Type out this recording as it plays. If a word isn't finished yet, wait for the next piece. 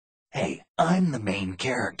I'm the main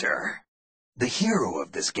character. The hero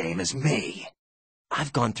of this game is me.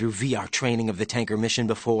 I've gone through VR training of the tanker mission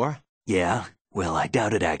before. Yeah? Well, I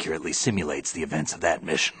doubt it accurately simulates the events of that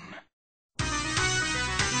mission.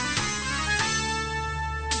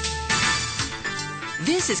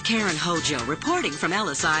 This is Karen Hojo reporting from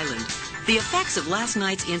Ellis Island. The effects of last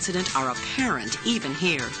night's incident are apparent even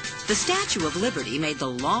here. The Statue of Liberty made the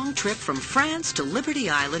long trip from France to Liberty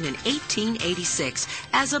Island in 1886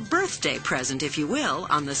 as a birthday present, if you will,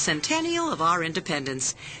 on the centennial of our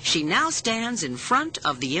independence. She now stands in front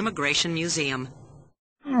of the Immigration Museum.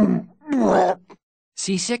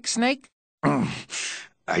 Seasick, Snake?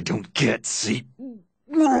 I don't get sea...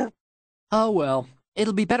 Oh, well.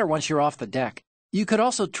 It'll be better once you're off the deck. You could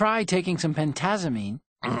also try taking some pentazamine.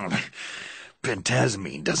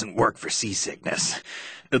 Pentazamine doesn't work for seasickness.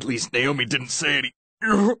 At least Naomi didn't say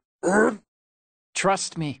any...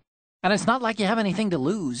 Trust me. And it's not like you have anything to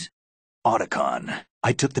lose. Otacon,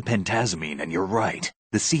 I took the pentazamine and you're right.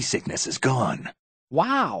 The seasickness is gone.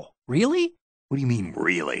 Wow. Really? What do you mean,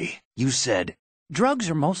 really? You said... Drugs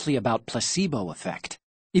are mostly about placebo effect.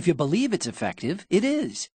 If you believe it's effective, it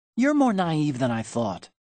is. You're more naive than I thought.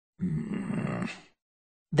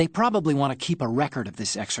 They probably want to keep a record of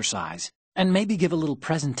this exercise, and maybe give a little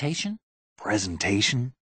presentation.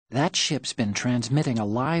 Presentation? That ship's been transmitting a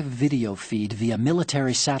live video feed via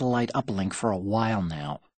military satellite uplink for a while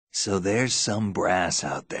now. So there's some brass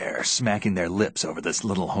out there smacking their lips over this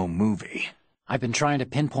little home movie. I've been trying to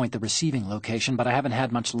pinpoint the receiving location, but I haven't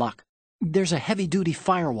had much luck. There's a heavy-duty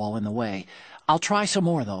firewall in the way. I'll try some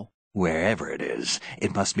more, though. Wherever it is,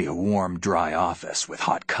 it must be a warm, dry office with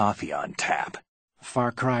hot coffee on tap.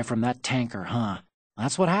 Far cry from that tanker, huh?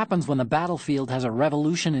 That's what happens when the battlefield has a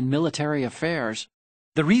revolution in military affairs.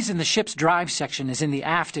 The reason the ship's drive section is in the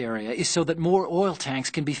aft area is so that more oil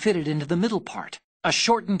tanks can be fitted into the middle part. A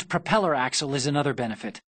shortened propeller axle is another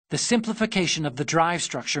benefit. The simplification of the drive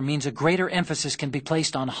structure means a greater emphasis can be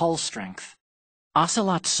placed on hull strength.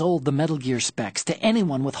 Ocelot sold the Metal Gear specs to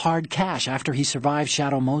anyone with hard cash after he survived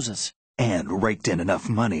Shadow Moses. And raked in enough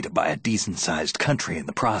money to buy a decent-sized country in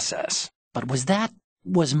the process. But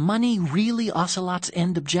was money really Ocelot's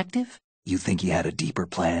end objective? You think he had a deeper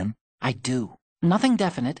plan? I do. Nothing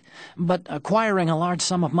definite, but acquiring a large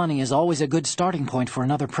sum of money is always a good starting point for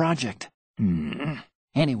another project.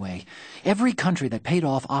 Anyway, every country that paid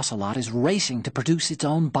off Ocelot is racing to produce its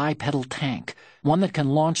own bipedal tank, one that can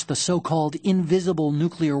launch the so-called invisible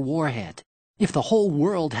nuclear warhead. If the whole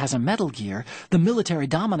world has a Metal Gear, the military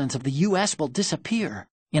dominance of the U.S. will disappear.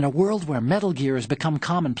 In a world where Metal Gear has become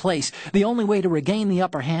commonplace, the only way to regain the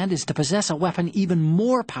upper hand is to possess a weapon even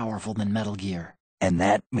more powerful than Metal Gear. And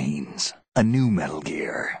that means a new Metal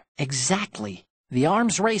Gear. Exactly. The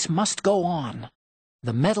arms race must go on.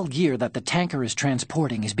 The Metal Gear that the tanker is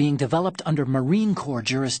transporting is being developed under Marine Corps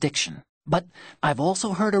jurisdiction. But I've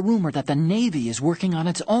also heard a rumor that the Navy is working on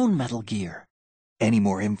its own Metal Gear. Any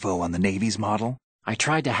more info on the Navy's model? I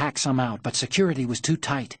tried to hack some out, but security was too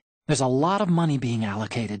tight. There's a lot of money being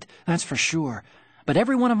allocated, that's for sure. But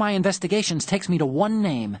every one of my investigations takes me to one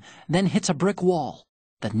name, then hits a brick wall.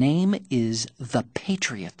 The name is the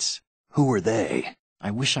Patriots. Who are they?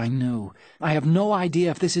 I wish I knew. I have no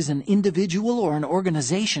idea if this is an individual or an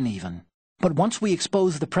organization even. But once we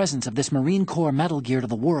expose the presence of this Marine Corps Metal Gear to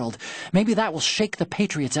the world, maybe that will shake the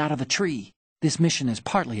Patriots out of the tree. This mission is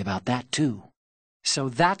partly about that, too. So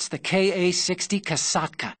that's the Ka-60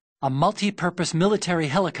 Kasatka, a multi-purpose military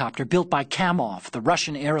helicopter built by Kamov, the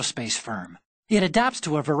Russian aerospace firm. It adapts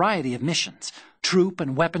to a variety of missions: troop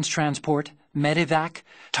and weapons transport, medevac,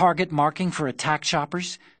 target marking for attack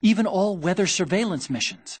choppers, even all-weather surveillance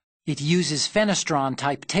missions. It uses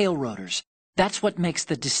Fenestron-type tail rotors. That's what makes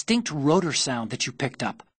the distinct rotor sound that you picked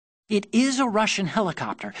up. It is a Russian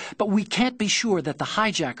helicopter, but we can't be sure that the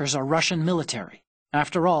hijackers are Russian military.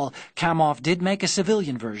 After all, Kamov did make a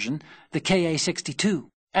civilian version, the Ka-62.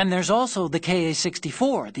 And there's also the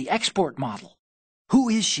Ka-64, the export model. Who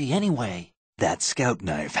is she, anyway? That scout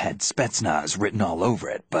knife had Spetsnaz written all over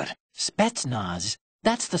it, but... Spetsnaz?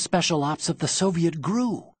 That's the special ops of the Soviet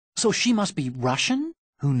GRU. So she must be Russian?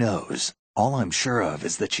 Who knows? All I'm sure of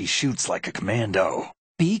is that she shoots like a commando.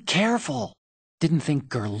 Be careful. Didn't think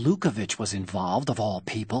Gerlukovich was involved, of all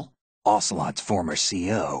people. Ocelot's former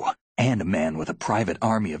CO, and a man with a private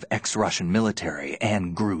army of ex-Russian military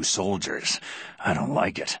and GRU soldiers. I don't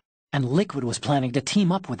like it. And Liquid was planning to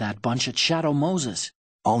team up with that bunch at Shadow Moses.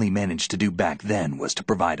 All he managed to do back then was to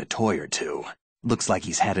provide a toy or two. Looks like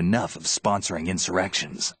he's had enough of sponsoring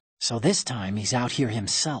insurrections. So this time he's out here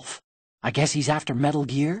himself. I guess he's after Metal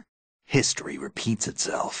Gear? History repeats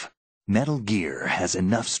itself. Metal Gear has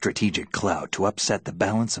enough strategic clout to upset the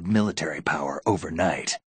balance of military power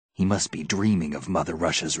overnight. He must be dreaming of Mother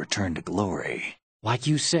Russia's return to glory. Like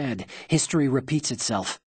you said, history repeats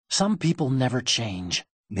itself. Some people never change.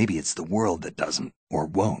 Maybe it's the world that doesn't, or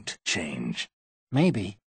won't, change.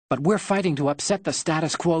 Maybe. But we're fighting to upset the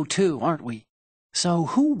status quo too, aren't we? So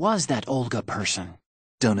who was that Olga person?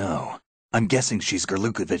 Dunno. I'm guessing she's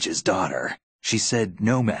Gerlukovich's daughter. She said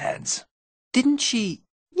nomads. Didn't she,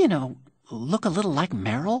 look a little like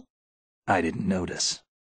Meryl? I didn't notice.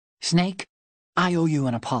 Snake, I owe you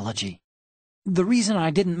an apology. The reason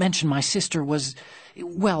I didn't mention my sister was,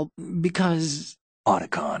 well, because...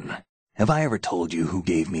 Otacon, have I ever told you who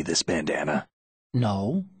gave me this bandana?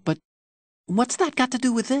 No, but what's that got to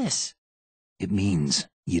do with this? It means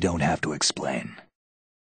you don't have to explain.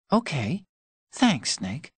 Okay. Thanks,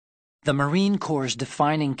 Snake. The Marine Corps'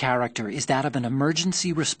 defining character is that of an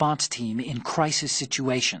emergency response team in crisis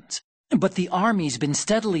situations. But the Army's been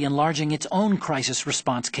steadily enlarging its own crisis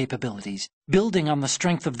response capabilities, building on the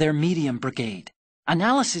strength of their medium brigade.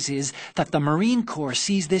 Analysis is that the Marine Corps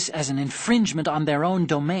sees this as an infringement on their own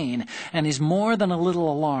domain and is more than a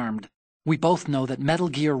little alarmed. We both know that Metal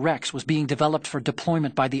Gear Rex was being developed for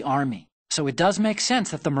deployment by the Army, so it does make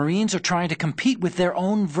sense that the Marines are trying to compete with their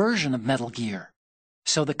own version of Metal Gear.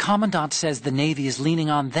 So the Commandant says the Navy is leaning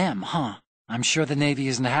on them, huh? I'm sure the Navy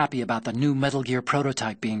isn't happy about the new Metal Gear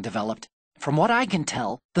prototype being developed. From what I can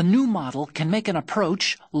tell, the new model can make an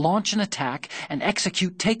approach, launch an attack, and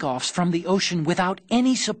execute takeoffs from the ocean without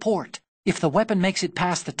any support. If the weapon makes it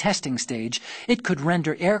past the testing stage, it could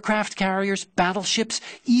render aircraft carriers, battleships,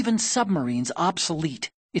 even submarines obsolete.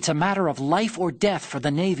 It's a matter of life or death for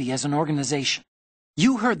the Navy as an organization.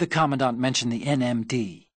 You heard the Commandant mention the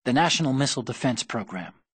NMD, the National Missile Defense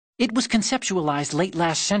Program. It was conceptualized late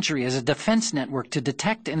last century as a defense network to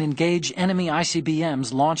detect and engage enemy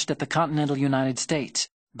ICBMs launched at the continental United States.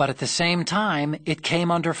 But at the same time, it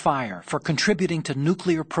came under fire for contributing to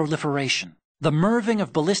nuclear proliferation. The merving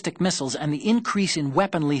of ballistic missiles and the increase in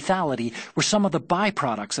weapon lethality were some of the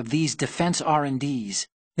byproducts of these defense R&Ds.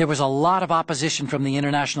 There was a lot of opposition from the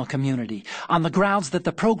international community on the grounds that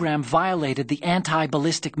the program violated the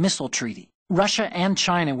Anti-Ballistic Missile Treaty. Russia and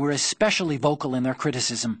China were especially vocal in their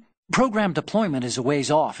criticism. Program deployment is a ways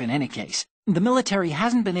off in any case. The military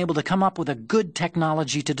hasn't been able to come up with a good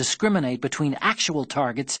technology to discriminate between actual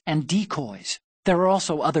targets and decoys. There are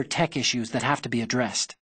also other tech issues that have to be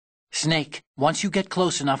addressed. Snake, once you get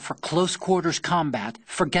close enough for close quarters combat,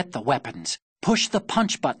 forget the weapons. Push the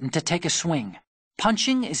punch button to take a swing.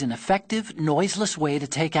 Punching is an effective, noiseless way to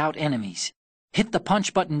take out enemies. Hit the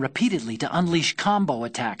punch button repeatedly to unleash combo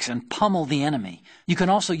attacks and pummel the enemy. You can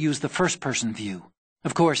also use the first-person view.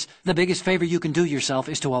 Of course, the biggest favor you can do yourself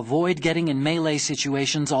is to avoid getting in melee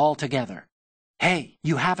situations altogether. Hey,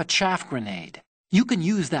 you have a chaff grenade. You can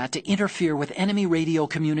use that to interfere with enemy radio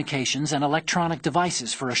communications and electronic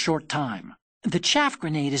devices for a short time. The chaff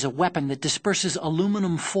grenade is a weapon that disperses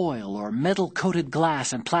aluminum foil or metal-coated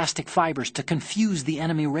glass and plastic fibers to confuse the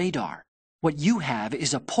enemy radar. What you have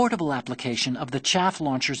is a portable application of the chaff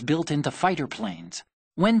launchers built into fighter planes.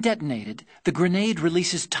 When detonated, the grenade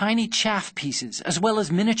releases tiny chaff pieces as well as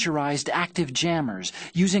miniaturized active jammers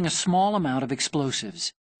using a small amount of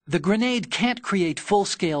explosives. The grenade can't create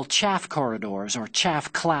full-scale chaff corridors or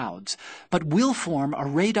chaff clouds, but will form a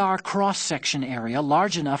radar cross-section area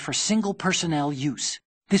large enough for single personnel use.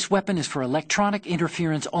 This weapon is for electronic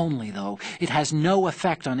interference only, though. It has no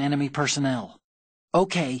effect on enemy personnel.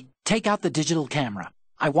 Okay, take out the digital camera.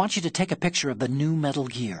 I want you to take a picture of the new Metal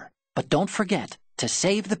Gear. But don't forget, to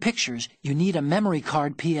save the pictures, you need a memory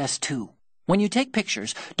card PS2. When you take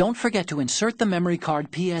pictures, don't forget to insert the memory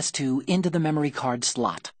card PS2 into the memory card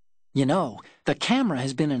slot. You know, the camera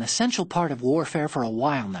has been an essential part of warfare for a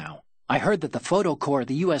while now. I heard that the photo corps of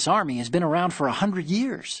the U.S. Army has been around for 100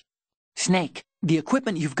 years. Snake, the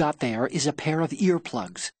equipment you've got there is a pair of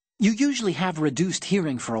earplugs. You usually have reduced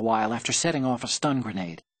hearing for a while after setting off a stun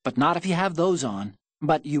grenade, but not if you have those on.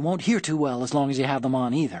 But you won't hear too well as long as you have them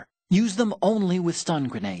on either. Use them only with stun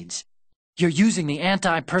grenades. You're using the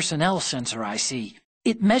anti-personnel sensor, I see.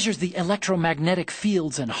 It measures the electromagnetic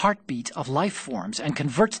fields and heartbeat of life forms and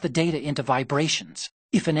converts the data into vibrations.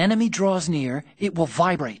 If an enemy draws near, it will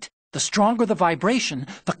vibrate. The stronger the vibration,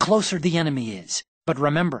 the closer the enemy is. But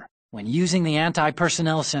remember, when using the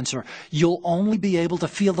anti-personnel sensor, you'll only be able to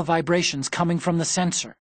feel the vibrations coming from the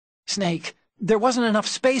sensor. Snake, there wasn't enough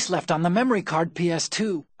space left on the memory card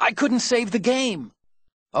PS2. I couldn't save the game.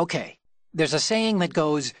 Okay, there's a saying that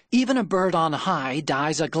goes, even a bird on high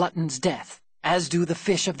dies a glutton's death, as do the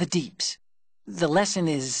fish of the deeps. The lesson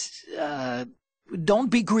is, don't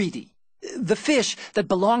be greedy. The fish that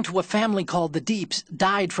belonged to a family called the Deeps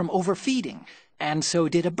died from overfeeding, and so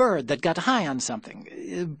did a bird that got high on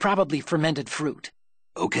something, probably fermented fruit.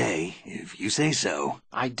 Okay, if you say so.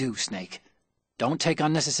 I do, Snake. Don't take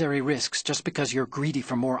unnecessary risks just because you're greedy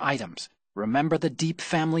for more items. Remember the Deep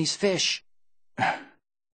family's fish.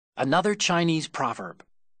 Another Chinese proverb.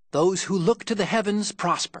 Those who look to the heavens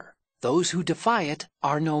prosper. Those who defy it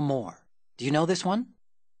are no more. Do you know this one?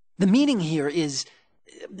 The meaning here is...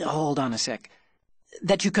 Hold on a sec.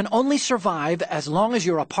 That you can only survive as long as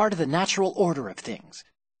you're a part of the natural order of things.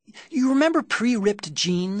 You remember pre-ripped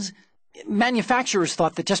jeans? Manufacturers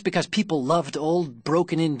thought that just because people loved old,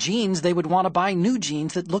 broken-in jeans, they would want to buy new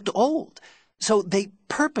jeans that looked old. So they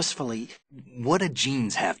purposefully... What do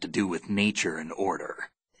jeans have to do with nature and order?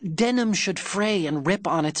 Denim should fray and rip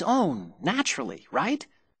on its own, naturally, right?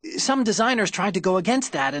 Some designers tried to go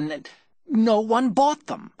against that, and no one bought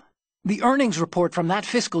them. The earnings report from that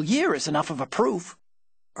fiscal year is enough of a proof.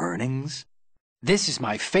 Earnings? This is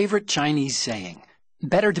my favorite Chinese saying.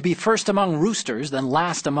 Better to be first among roosters than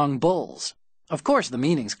last among bulls. Of course, the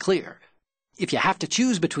meaning's clear. If you have to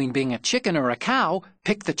choose between being a chicken or a cow,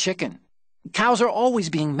 pick the chicken. Cows are always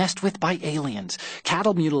being messed with by aliens.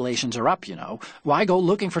 Cattle mutilations are up, you know. Why go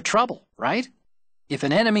looking for trouble, right? If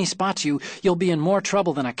an enemy spots you, you'll be in more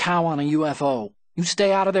trouble than a cow on a UFO. You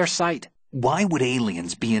stay out of their sight. Why would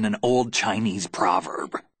aliens be in an old Chinese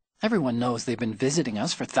proverb? Everyone knows they've been visiting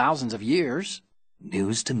us for thousands of years.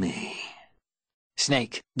 News to me.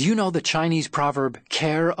 Snake, do you know the Chinese proverb,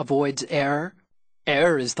 care avoids error?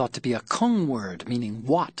 Error is thought to be a Kung word, meaning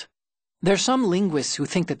what? There's some linguists who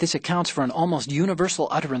think that this accounts for an almost universal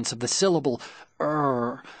utterance of the syllable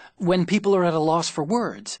when people are at a loss for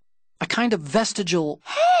words. A kind of vestigial...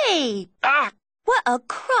 Hey! Ah! What a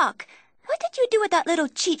crock! What did you do with that little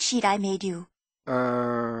cheat sheet I made you?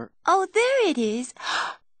 Oh, there it is.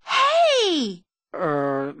 Hey!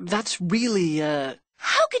 That's really,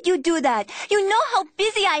 How could you do that? You know how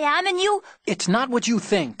busy I am and you... It's not what you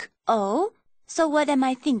think. Oh? So what am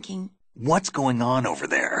I thinking? What's going on over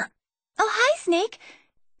there? Oh, hi, Snake.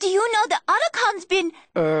 Do you know the Otacom's been...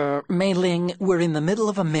 Mei Ling, we're in the middle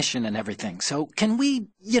of a mission and everything, so can we,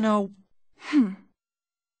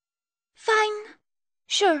 Fine.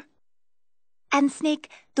 Sure. And, Snake,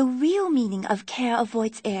 the real meaning of care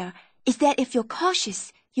avoids error is that if you're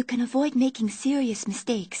cautious, you can avoid making serious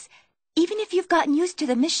mistakes. Even if you've gotten used to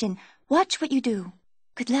the mission, watch what you do.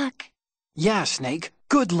 Good luck. Yeah, Snake,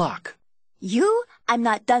 good luck. You, I'm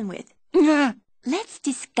not done with. Yeah. Let's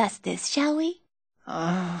discuss this, shall we?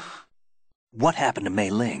 What happened to Mei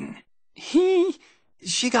Ling?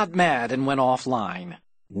 She got mad and went offline.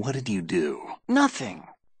 What did you do? Nothing.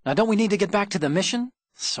 Now, don't we need to get back to the mission?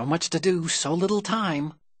 So much to do, so little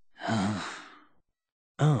time.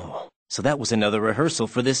 Oh, so that was another rehearsal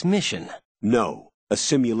for this mission. No, a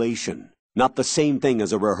simulation. Not the same thing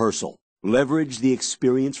as a rehearsal. Leverage the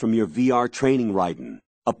experience from your VR training, Raiden.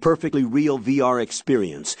 A perfectly real VR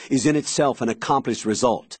experience is in itself an accomplished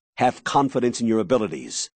result. Have confidence in your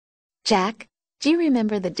abilities. Jack, do you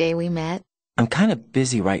remember the day we met? I'm kind of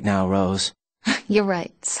busy right now, Rose. You're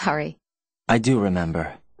right, sorry. I do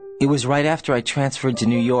remember. It was right after I transferred to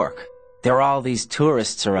New York. There were all these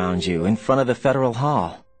tourists around you in front of the Federal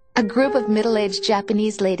Hall. A group of middle-aged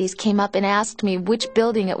Japanese ladies came up and asked me which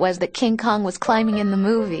building it was that King Kong was climbing in the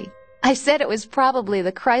movie. I said it was probably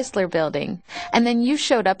the Chrysler Building, and then you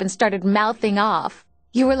showed up and started mouthing off.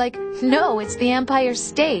 You were like, no, it's the Empire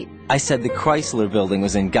State. I said the Chrysler Building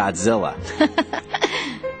was in Godzilla.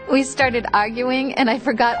 We started arguing, and I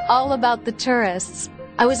forgot all about the tourists.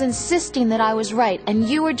 I was insisting that I was right, and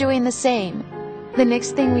you were doing the same. The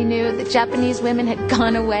next thing we knew, the Japanese women had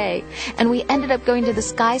gone away, and we ended up going to the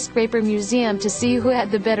Skyscraper Museum to see who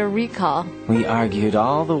had the better recall. We argued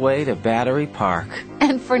all the way to Battery Park.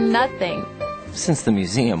 And for nothing. Since the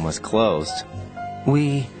museum was closed,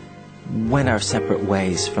 we went our separate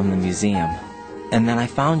ways from the museum. And then I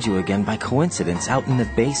found you again by coincidence out in the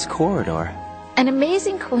base corridor. An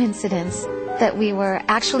amazing coincidence that we were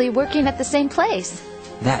actually working at the same place.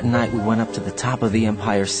 That night we went up to the top of the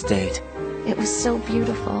Empire State. It was so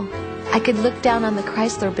beautiful. I could look down on the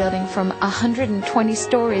Chrysler Building from 120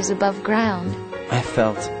 stories above ground. I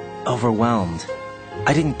felt overwhelmed.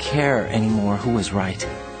 I didn't care anymore who was right.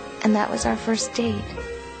 And that was our first date.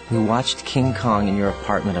 We watched King Kong in your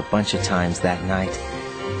apartment a bunch of times that night.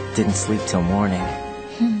 Didn't sleep till morning.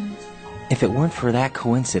 If it weren't for that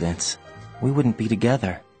coincidence, we wouldn't be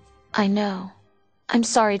together. I know. I'm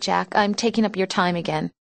sorry, Jack. I'm taking up your time again.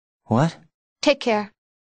 What? Take care.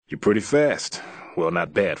 You're pretty fast. Well,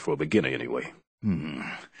 not bad for a beginner anyway.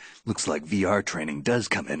 Looks like VR training does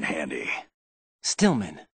come in handy.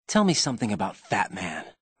 Stillman, Tell me something about Fat Man.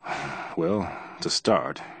 Well, to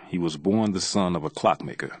start, he was born the son of a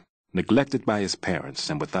clockmaker. Neglected by his parents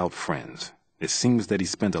and without friends, it seems that he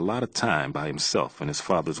spent a lot of time by himself in his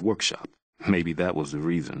father's workshop. Maybe that was the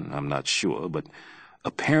reason, I'm not sure, but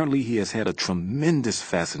apparently he has had a tremendous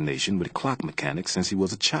fascination with clock mechanics since he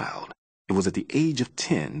was a child. It was at the age of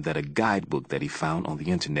 10 that a guidebook that he found on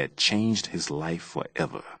the internet changed his life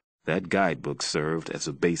forever. That guidebook served as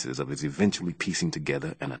the basis of his eventually piecing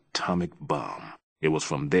together an atomic bomb. It was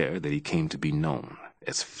from there that he came to be known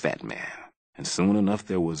as Fat Man. And soon enough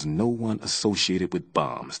there was no one associated with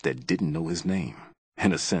bombs that didn't know his name.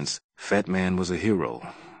 In a sense, Fat Man was a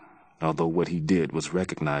hero. Although what he did was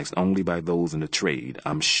recognized only by those in the trade,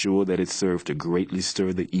 I'm sure that it served to greatly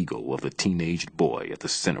stir the ego of the teenage boy at the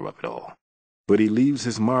center of it all. But he leaves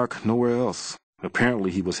his mark nowhere else.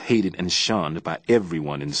 Apparently he was hated and shunned by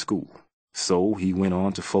everyone in school. So he went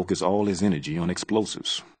on to focus all his energy on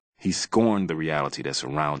explosives. He scorned the reality that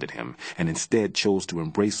surrounded him, and instead chose to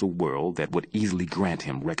embrace a world that would easily grant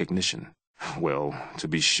him recognition. Well, to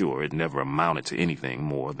be sure, it never amounted to anything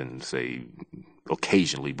more than, say,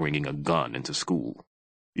 occasionally bringing a gun into school.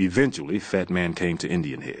 Eventually, Fat Man came to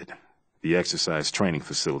Indian Head, the exercise training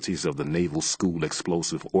facilities of the Naval School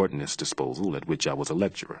Explosive Ordnance Disposal at which I was a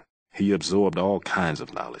lecturer. He absorbed all kinds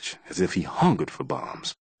of knowledge, as if he hungered for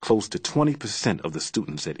bombs. Close to 20% of the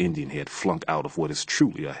students at Indian Head flunked out of what is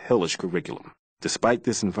truly a hellish curriculum. Despite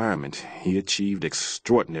this environment, he achieved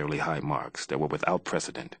extraordinarily high marks that were without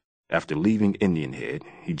precedent. After leaving Indian Head,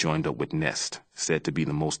 he joined up with Nest, said to be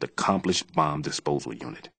the most accomplished bomb disposal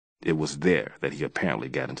unit. It was there that he apparently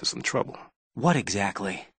got into some trouble. What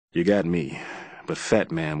exactly? You got me, but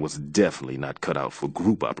Fat Man was definitely not cut out for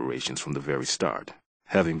group operations from the very start.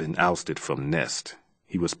 Having been ousted from Nest,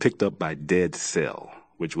 he was picked up by Dead Cell,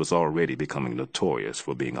 which was already becoming notorious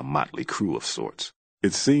for being a motley crew of sorts.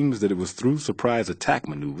 It seems that it was through surprise attack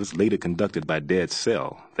maneuvers later conducted by Dead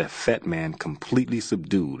Cell that Fat Man completely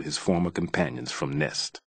subdued his former companions from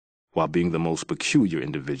Nest. While being the most peculiar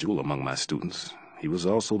individual among my students, he was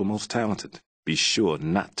also the most talented. Be sure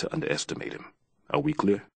not to underestimate him. Are we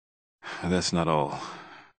clear? That's not all.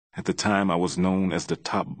 At the time, I was known as the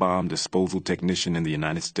top bomb disposal technician in the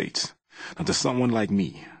United States. Now, to someone like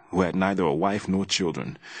me, who had neither a wife nor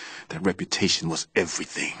children, that reputation was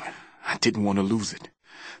everything. I didn't want to lose it.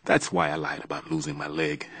 That's why I lied about losing my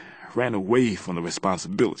leg. Ran away from the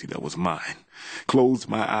responsibility that was mine. Closed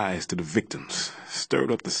my eyes to the victims.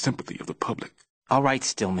 Stirred up the sympathy of the public. All right,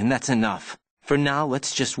 Stillman, that's enough. For now,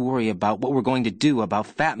 let's just worry about what we're going to do about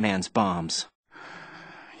Fat Man's bombs.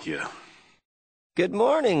 Yeah. Good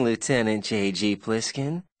morning, Lieutenant J.G.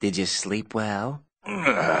 Pliskin. Did you sleep well?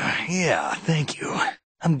 Yeah, thank you.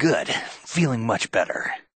 I'm good. Feeling much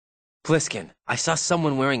better. Pliskin, I saw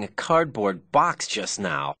someone wearing a cardboard box just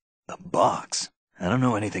now. A box? I don't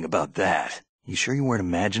know anything about that. You sure you weren't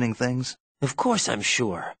imagining things? Of course I'm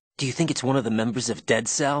sure. Do you think it's one of the members of Dead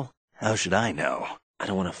Cell? How should I know? I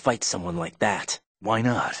don't want to fight someone like that. Why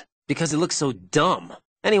not? Because it looks so dumb.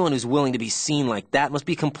 Anyone who's willing to be seen like that must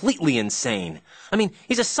be completely insane. I mean,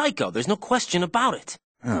 he's a psycho. There's no question about it.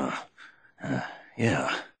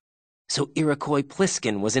 Yeah. So Iroquois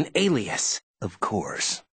Pliskin was an alias. Of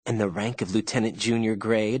course. And the rank of Lieutenant Junior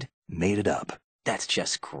grade? Made it up. That's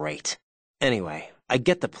just great. Anyway, I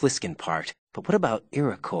get the Pliskin part, but what about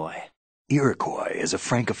Iroquois? Iroquois is a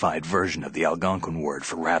Frankified version of the Algonquin word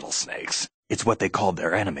for rattlesnakes. It's what they called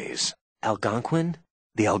their enemies. Algonquin?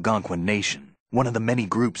 The Algonquin Nation, one of the many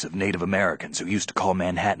groups of Native Americans who used to call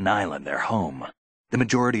Manhattan Island their home. The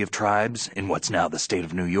majority of tribes, in what's now the state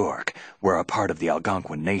of New York, were a part of the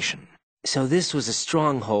Algonquin Nation. So this was a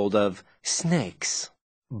stronghold of snakes.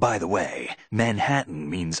 By the way, Manhattan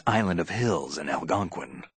means Island of Hills in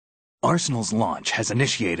Algonquin. Arsenal's launch has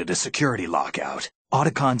initiated a security lockout.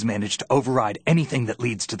 Autocons managed to override anything that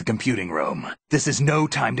leads to the computing room. This is no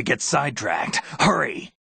time to get sidetracked.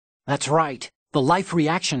 Hurry! That's right. The life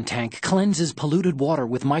reaction tank cleanses polluted water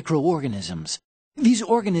with microorganisms. These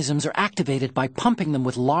organisms are activated by pumping them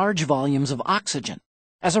with large volumes of oxygen.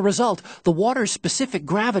 As a result, the water's specific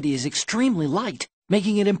gravity is extremely light,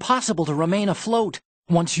 making it impossible to remain afloat.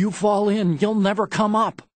 Once you fall in, you'll never come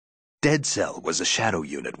up. Dead Cell was a shadow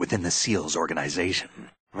unit within the SEALs organization.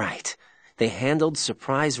 Right. They handled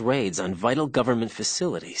surprise raids on vital government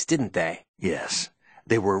facilities, didn't they? Yes.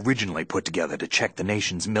 They were originally put together to check the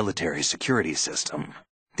nation's military security system.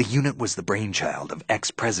 The unit was the brainchild of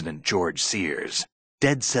ex-President George Sears.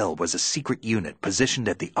 Dead Cell was a secret unit positioned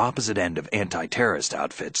at the opposite end of anti-terrorist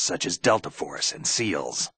outfits such as Delta Force and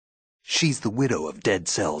SEALs. She's the widow of Dead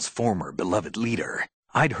Cell's former beloved leader,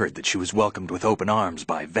 I'd heard that she was welcomed with open arms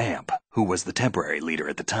by Vamp, who was the temporary leader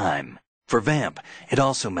at the time. For Vamp, it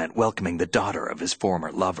also meant welcoming the daughter of his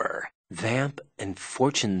former lover. Vamp and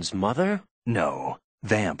Fortune's mother? No,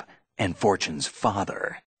 Vamp and Fortune's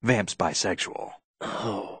father. Vamp's bisexual.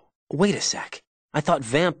 Oh, wait a sec. I thought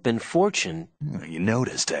Vamp and Fortune... You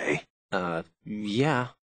noticed, eh? Yeah.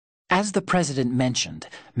 As the President mentioned,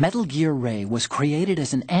 Metal Gear Ray was created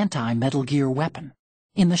as an anti-Metal Gear weapon.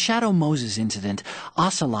 In the Shadow Moses incident,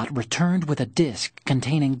 Ocelot returned with a disk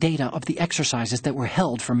containing data of the exercises that were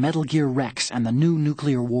held for Metal Gear Rex and the new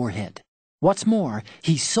nuclear warhead. What's more,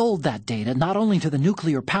 he sold that data not only to the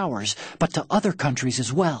nuclear powers, but to other countries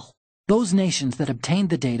as well. Those nations that obtained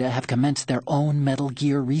the data have commenced their own Metal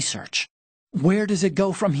Gear research. Where does it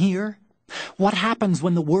go from here? What happens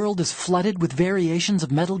when the world is flooded with variations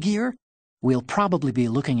of Metal Gear? We'll probably be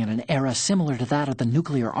looking at an era similar to that of the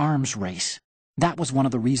nuclear arms race. That was one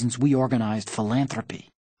of the reasons we organized philanthropy.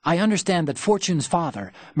 I understand that Fortune's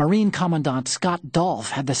father, Marine Commandant Scott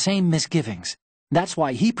Dolph, had the same misgivings. That's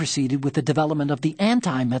why he proceeded with the development of the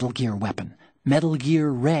anti-Metal Gear weapon, Metal Gear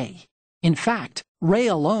Ray. In fact, Ray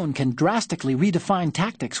alone can drastically redefine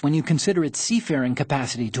tactics when you consider its seafaring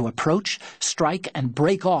capacity to approach, strike, and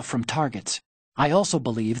break off from targets. I also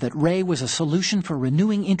believe that Ray was a solution for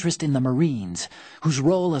renewing interest in the Marines, whose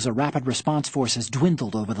role as a rapid response force has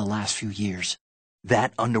dwindled over the last few years.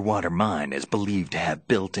 That underwater mine is believed to have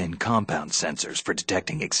built-in compound sensors for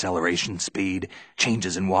detecting acceleration speed,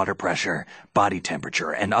 changes in water pressure, body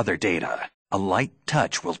temperature, and other data. A light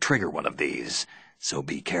touch will trigger one of these, so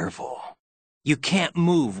be careful. You can't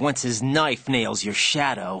move once his knife nails your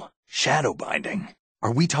shadow. Shadow binding?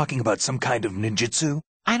 Are we talking about some kind of ninjutsu?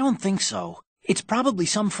 I don't think so. It's probably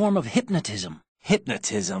some form of hypnotism.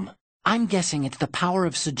 Hypnotism? I'm guessing it's the power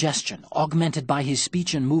of suggestion, augmented by his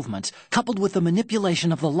speech and movements, coupled with the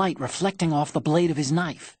manipulation of the light reflecting off the blade of his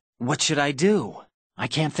knife. What should I do? I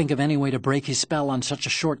can't think of any way to break his spell on such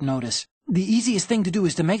a short notice. The easiest thing to do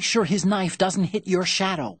is to make sure his knife doesn't hit your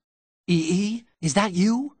shadow. E.E., is that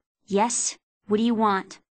you? Yes. What do you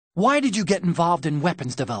want? Why did you get involved in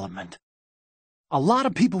weapons development? A lot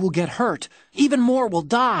of people will get hurt. Even more will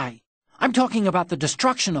die. I'm talking about the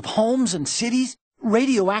destruction of homes and cities,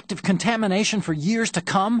 radioactive contamination for years to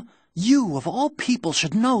come. You, of all people,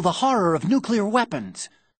 should know the horror of nuclear weapons.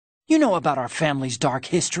 You know about our family's dark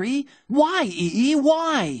history. Why, E.E.,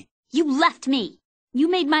 why? You left me. You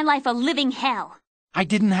made my life a living hell. I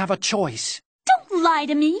didn't have a choice. Don't lie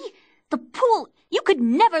to me. The pool... You could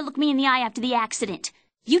never look me in the eye after the accident.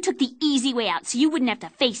 You took the easy way out so you wouldn't have to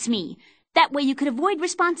face me. That way you could avoid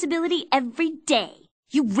responsibility every day.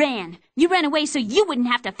 You ran. You ran away so you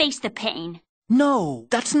wouldn't have to face the pain. No,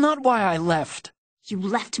 that's not why I left. You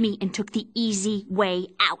left me and took the easy way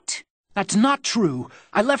out. That's not true.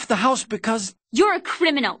 I left the house because... You're a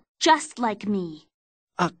criminal, just like me.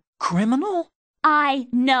 A criminal? I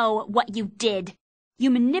know what you did. You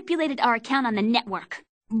manipulated our account on the network.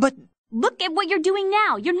 But... Look at what you're doing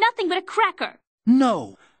now. You're nothing but a cracker.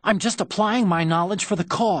 No, I'm just applying my knowledge for the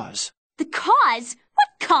cause. The cause? What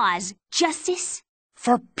cause? Justice?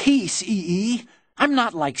 For peace, E.E. I'm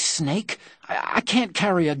not like Snake. I can't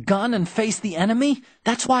carry a gun and face the enemy.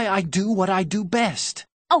 That's why I do what I do best.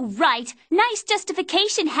 Oh, right. Nice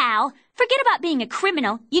justification, Hal. Forget about being a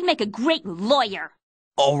criminal. You'd make a great lawyer.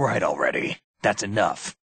 All right already. That's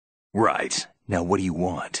enough. Right. Now what do you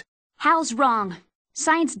want? Hal's wrong.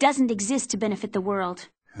 Science doesn't exist to benefit the world.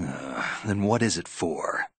 Then what is it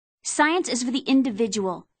for? Science is for the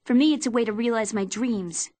individual. For me, it's a way to realize my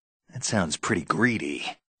dreams. That sounds pretty greedy.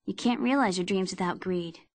 You can't realize your dreams without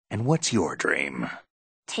greed. And what's your dream?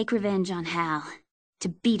 Take revenge on Hal. To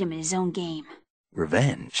beat him in his own game.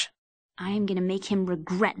 Revenge? I am gonna make him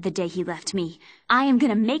regret the day he left me. I am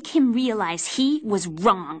gonna make him realize he was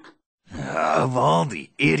wrong. Of all the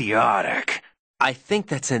idiotic... I think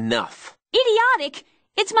that's enough. Idiotic?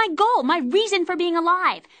 It's my goal, my reason for being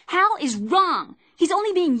alive. Hal is wrong. He's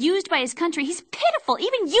only being used by his country. He's pitiful.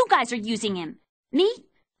 Even you guys are using him. Me?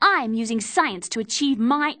 I'm using science to achieve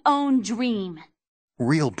my own dream.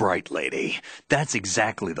 Real bright, lady. That's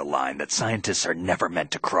exactly the line that scientists are never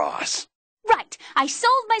meant to cross. Right. I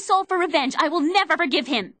sold my soul for revenge. I will never forgive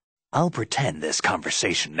him. I'll pretend this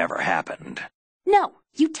conversation never happened. No.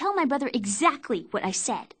 You tell my brother exactly what I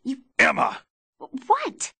said. Emma!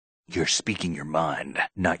 What? You're speaking your mind,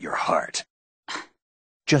 not your heart.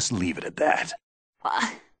 Just leave it at that.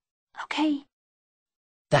 Okay.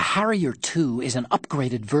 The Harrier II is an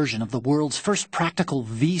upgraded version of the world's first practical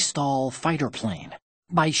V-stall fighter plane.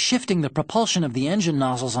 By shifting the propulsion of the engine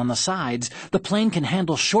nozzles on the sides, the plane can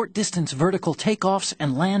handle short-distance vertical takeoffs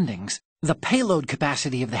and landings. The payload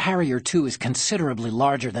capacity of the Harrier II is considerably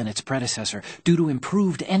larger than its predecessor due to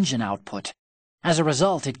improved engine output. As a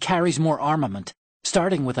result, it carries more armament,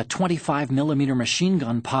 starting with a 25mm machine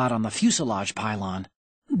gun pod on the fuselage pylon.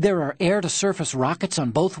 There are air-to-surface rockets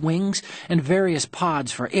on both wings and various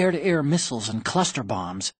pods for air-to-air missiles and cluster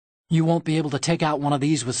bombs. You won't be able to take out one of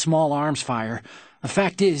these with small arms fire. The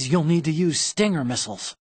fact is, you'll need to use Stinger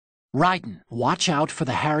missiles. Raiden, watch out for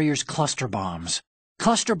the Harrier's cluster bombs.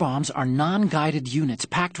 Cluster bombs are non-guided units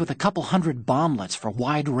packed with a couple hundred bomblets for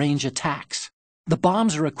wide-range attacks. The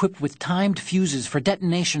bombs are equipped with timed fuses for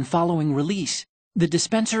detonation following release. The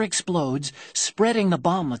dispenser explodes, spreading the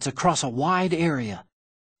bomblets across a wide area.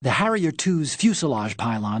 The Harrier II's fuselage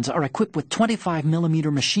pylons are equipped with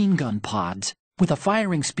 25mm machine gun pods. With a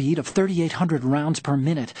firing speed of 3,800 rounds per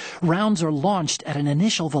minute, rounds are launched at an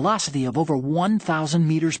initial velocity of over 1,000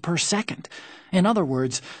 meters per second. In other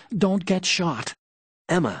words, don't get shot.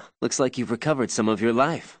 Emma, looks like you've recovered some of your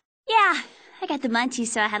life. Yeah, I got the munchies,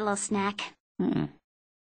 so I had a little snack.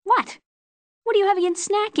 What? What do you have against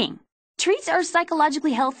snacking? Treats are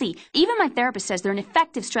psychologically healthy. Even my therapist says they're an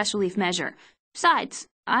effective stress relief measure. Besides,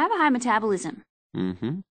 I have a high metabolism.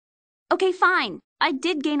 Okay, fine. I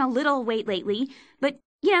did gain a little weight lately, but,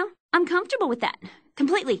 I'm comfortable with that.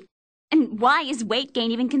 Completely. And why is weight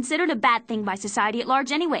gain even considered a bad thing by society at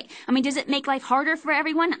large anyway? I mean, does it make life harder for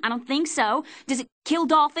everyone? I don't think so. Does it kill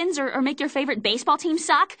dolphins or make your favorite baseball team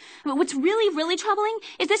suck? I mean, what's really, really troubling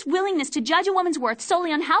is this willingness to judge a woman's worth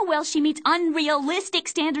solely on how well she meets unrealistic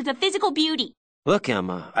standards of physical beauty. Look,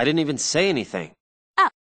 Emma, I didn't even say anything. Oh.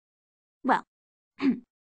 Well.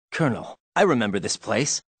 Colonel, I remember this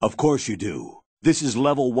place. Of course you do. This is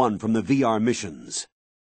level 1 from the VR missions.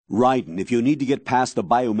 Raiden, if you need to get past the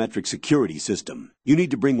biometric security system, you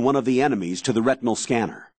need to bring one of the enemies to the retinal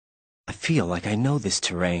scanner. I feel like I know this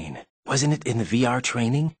terrain. Wasn't it in the VR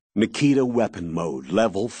training? Nikita weapon mode,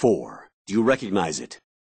 level 4. Do you recognize it?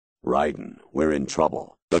 Raiden, we're in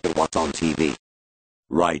trouble. Look at what's on TV.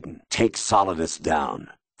 Raiden, take Solidus down.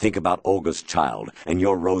 Think about Olga's child and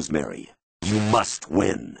your Rosemary. You must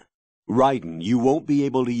win. Raiden, you won't be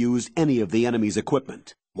able to use any of the enemy's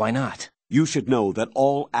equipment. Why not? You should know that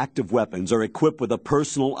all active weapons are equipped with a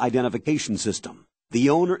personal identification system. The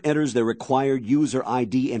owner enters their required user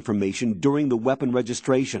ID information during the weapon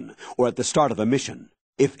registration or at the start of a mission.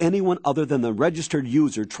 If anyone other than the registered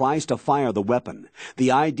user tries to fire the weapon,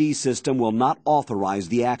 the ID system will not authorize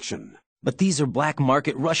the action. But these are black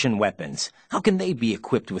market Russian weapons. How can they be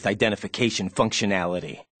equipped with identification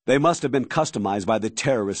functionality? They must have been customized by the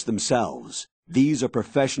terrorists themselves. These are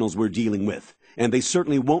professionals we're dealing with, and they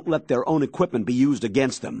certainly won't let their own equipment be used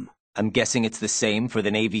against them. I'm guessing it's the same for the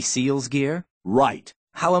Navy SEALs gear? Right.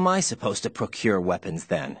 How am I supposed to procure weapons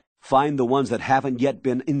then? Find the ones that haven't yet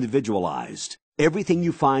been individualized. Everything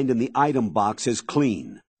you find in the item box is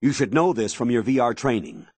clean. You should know this from your VR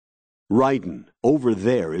training. Raiden, over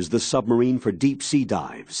there is the submarine for deep-sea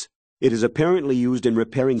dives. It is apparently used in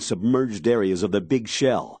repairing submerged areas of the Big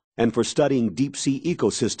Shell and for studying deep-sea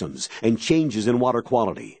ecosystems and changes in water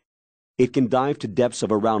quality. It can dive to depths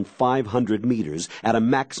of around 500 meters at a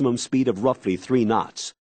maximum speed of roughly 3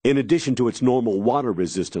 knots. In addition to its normal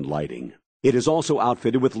water-resistant lighting, it is also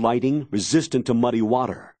outfitted with lighting resistant to muddy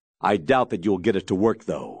water. I doubt that you'll get it to work,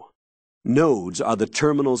 though. Nodes are the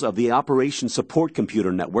terminals of the Operation Support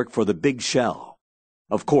Computer Network for the Big Shell.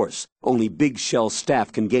 Of course, only Big Shell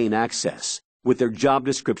staff can gain access, with their job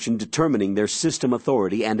description determining their system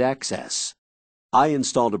authority and access. I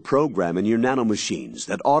installed a program in your nanomachines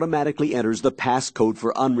that automatically enters the passcode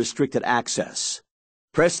for unrestricted access.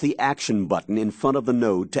 Press the Action button in front of the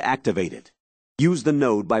node to activate it. Use the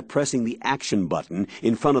node by pressing the Action button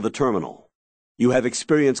in front of the terminal. You have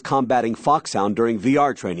experience combating Foxhound during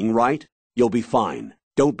VR training, right? You'll be fine.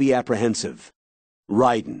 Don't be apprehensive.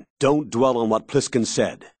 Raiden, don't dwell on what Pliskin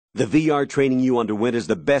said. The VR training you underwent is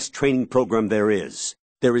the best training program there is.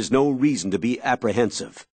 There is no reason to be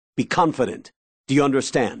apprehensive. Be confident. Do you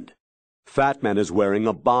understand? Fat Man is wearing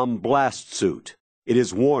a bomb blast suit. It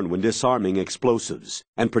is worn when disarming explosives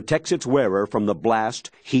and protects its wearer from the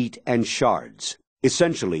blast, heat, and shards.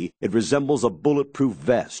 Essentially, it resembles a bulletproof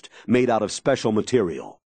vest made out of special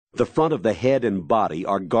material. The front of the head and body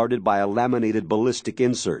are guarded by a laminated ballistic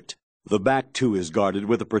insert. The back, too, is guarded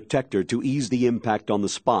with a protector to ease the impact on the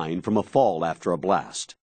spine from a fall after a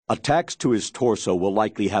blast. Attacks to his torso will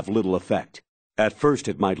likely have little effect. At first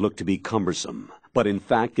it might look to be cumbersome, but in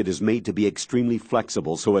fact it is made to be extremely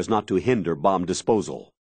flexible so as not to hinder bomb disposal.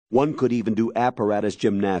 One could even do apparatus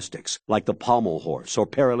gymnastics, like the pommel horse or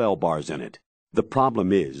parallel bars in it. The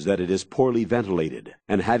problem is that it is poorly ventilated,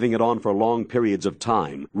 and having it on for long periods of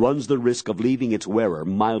time runs the risk of leaving its wearer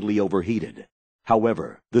mildly overheated.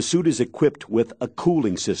 However, the suit is equipped with a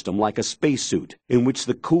cooling system like a spacesuit, in which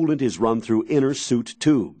the coolant is run through inner suit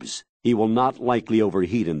tubes. He will not likely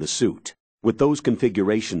overheat in the suit. With those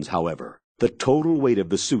configurations, however, the total weight of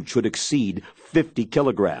the suit should exceed 50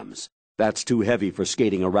 kilograms. That's too heavy for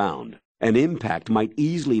skating around. An impact might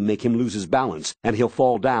easily make him lose his balance, and he'll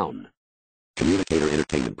fall down. Communicator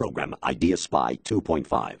Entertainment Program, Idea Spy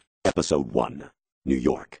 2.5, Episode 1. New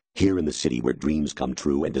York. Here in the city where dreams come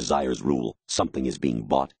true and desires rule, something is being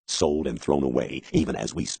bought, sold, and thrown away, even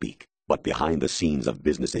as we speak. But behind the scenes of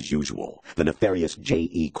business as usual, the nefarious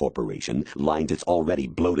J.E. Corporation lines its already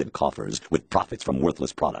bloated coffers with profits from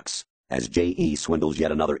worthless products. As J.E. swindles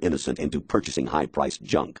yet another innocent into purchasing high-priced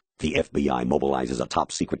junk, the FBI mobilizes a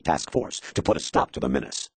top-secret task force to put a stop to the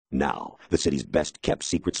menace. Now, the city's best-kept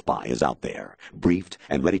secret spy is out there, briefed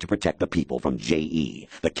and ready to protect the people from J.E.,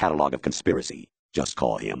 the catalog of conspiracy. Just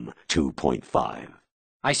call him 2.5.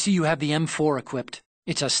 I see you have the M4 equipped.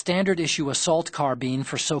 It's a standard-issue assault carbine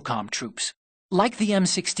for SOCOM troops. Like the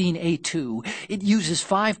M16A2, it uses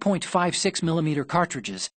 5.56mm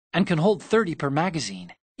cartridges and can hold 30 per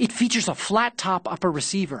magazine. It features a flat-top upper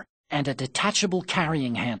receiver and a detachable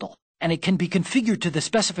carrying handle, and it can be configured to the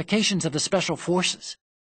specifications of the Special Forces.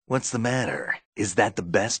 What's the matter? Is that the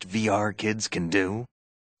best VR kids can do?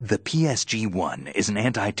 The PSG-1 is an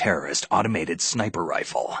anti-terrorist automated sniper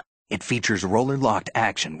rifle. It features roller-locked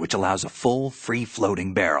action which allows a full,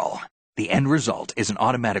 free-floating barrel. The end result is an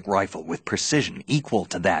automatic rifle with precision equal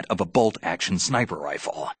to that of a bolt-action sniper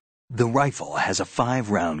rifle. The rifle has a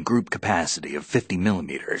 5-round group capacity of 50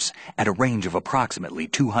 millimeters at a range of approximately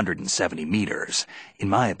 270 meters. In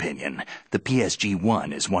my opinion, the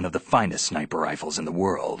PSG-1 is one of the finest sniper rifles in the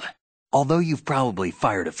world. Although you've probably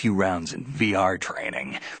fired a few rounds in VR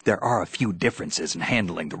training, there are a few differences in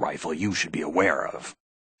handling the rifle you should be aware of.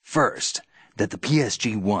 First, that the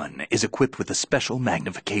PSG-1 is equipped with a special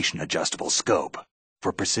magnification adjustable scope.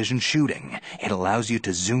 For precision shooting, it allows you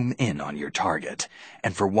to zoom in on your target,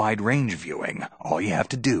 and for wide-range viewing, all you have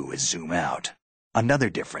to do is zoom out. Another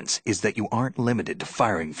difference is that you aren't limited to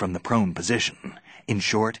firing from the prone position. In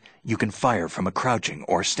short, you can fire from a crouching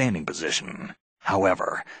or standing position.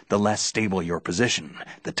 However, the less stable your position,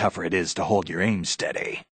 the tougher it is to hold your aim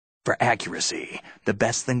steady. For accuracy, the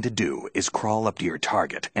best thing to do is crawl up to your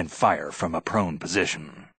target and fire from a prone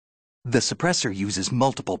position. The suppressor uses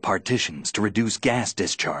multiple partitions to reduce gas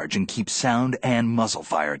discharge and keep sound and muzzle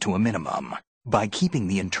fire to a minimum. By keeping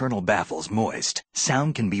the internal baffles moist,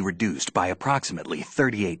 sound can be reduced by approximately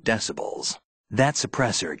 38 decibels. That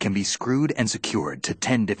suppressor can be screwed and secured to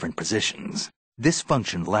 10 different positions. This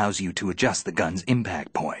function allows you to adjust the gun's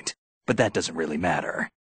impact point, but that doesn't really matter.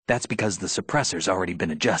 That's because the suppressor's already been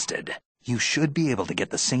adjusted. You should be able to get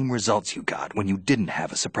the same results you got when you didn't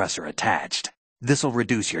have a suppressor attached. This'll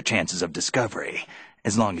reduce your chances of discovery,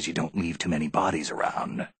 as long as you don't leave too many bodies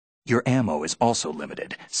around. Your ammo is also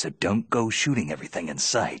limited, so don't go shooting everything in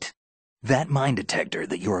sight. That mine detector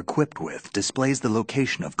that you're equipped with displays the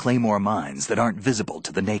location of claymore mines that aren't visible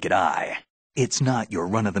to the naked eye. It's not your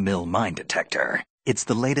run-of-the-mill mine detector. It's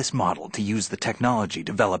the latest model to use the technology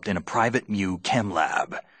developed in a private Mu chem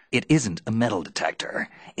lab. It isn't a metal detector.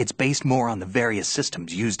 It's based more on the various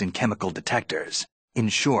systems used in chemical detectors. In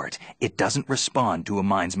short, it doesn't respond to a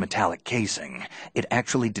mine's metallic casing. It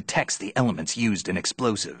actually detects the elements used in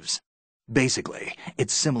explosives. Basically,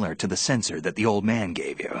 it's similar to the sensor that the old man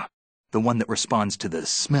gave you, the one that responds to the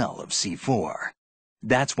smell of C4.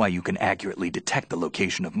 That's why you can accurately detect the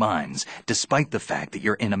location of mines, despite the fact that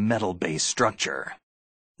you're in a metal-based structure.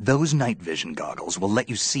 Those night vision goggles will let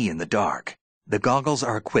you see in the dark. The goggles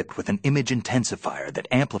are equipped with an image intensifier that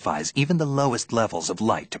amplifies even the lowest levels of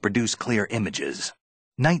light to produce clear images.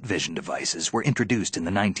 Night vision devices were introduced in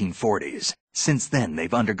the 1940s. Since then,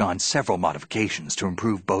 they've undergone several modifications to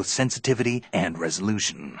improve both sensitivity and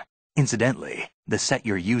resolution. Incidentally, the set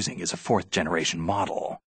you're using is a 4th-generation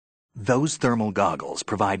model. Those thermal goggles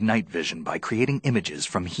provide night vision by creating images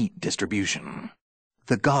from heat distribution.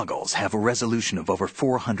 The goggles have a resolution of over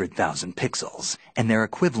 400,000 pixels, and their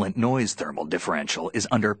equivalent noise thermal differential is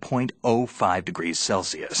under 0.05 degrees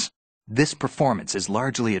Celsius. This performance is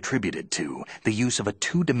largely attributed to the use of a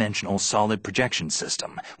 2-dimensional solid projection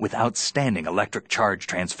system with outstanding electric charge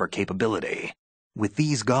transfer capability. With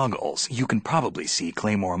these goggles, you can probably see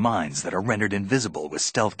claymore mines that are rendered invisible with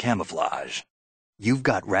stealth camouflage. You've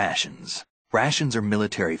got rations. Rations are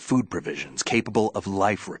military food provisions capable of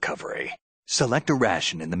life recovery. Select a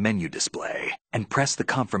ration in the menu display and press the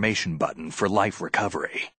confirmation button for life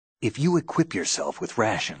recovery. If you equip yourself with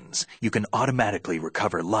rations, you can automatically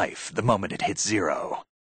recover life the moment it hits 0.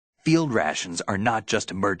 Field rations are not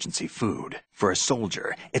just emergency food. For a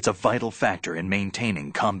soldier, it's a vital factor in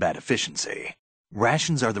maintaining combat efficiency.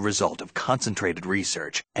 Rations are the result of concentrated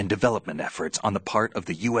research and development efforts on the part of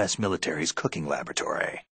the U.S. military's cooking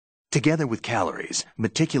laboratory. Together with calories,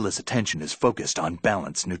 meticulous attention is focused on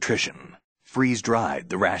balanced nutrition. Freeze-dried,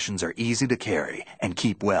 the rations are easy to carry and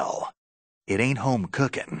keep well. It ain't home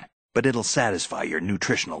cooking, but it'll satisfy your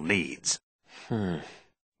nutritional needs.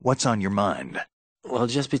 What's on your mind? Well,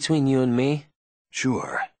 just between you and me,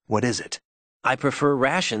 Sure. What is it? I prefer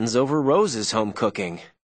rations over Rose's home cooking.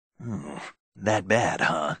 That bad,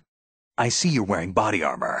 huh? I see you're wearing body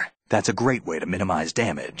armor. That's a great way to minimize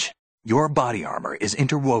damage. Your body armor is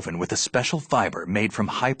interwoven with a special fiber made from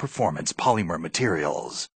high-performance polymer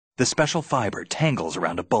materials. The special fiber tangles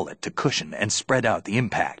around a bullet to cushion and spread out the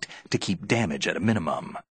impact to keep damage at a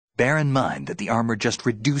minimum. Bear in mind that the armor just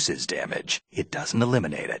reduces damage. It doesn't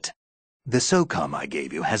eliminate it. The SOCOM I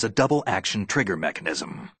gave you has a double-action trigger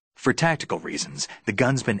mechanism. For tactical reasons, the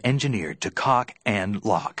gun's been engineered to cock and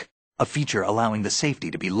lock, a feature allowing the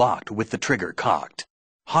safety to be locked with the trigger cocked.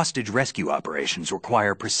 Hostage rescue operations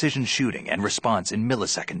require precision shooting and response in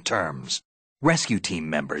millisecond terms. Rescue team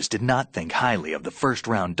members did not think highly of the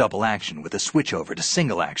first-round double action with a switchover to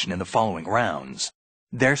single action in the following rounds.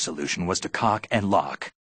 Their solution was to cock and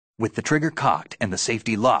lock. With the trigger cocked and the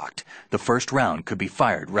safety locked, the first round could be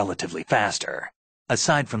fired relatively faster.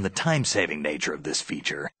 Aside from the time-saving nature of this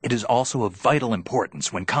feature, it is also of vital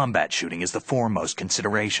importance when combat shooting is the foremost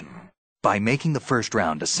consideration. By making the first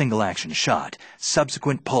round a single-action shot,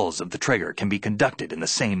 subsequent pulls of the trigger can be conducted in the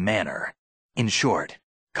same manner. In short,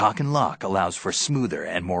 cock and lock allows for smoother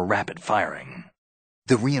and more rapid firing.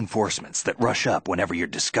 The reinforcements that rush up whenever you're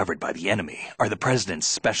discovered by the enemy are the President's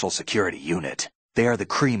Special Security Unit. They are the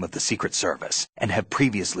cream of the Secret Service and have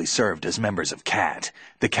previously served as members of CAT,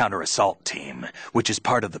 the Counter-Assault Team, which is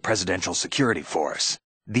part of the Presidential Security Force.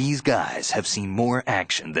 These guys have seen more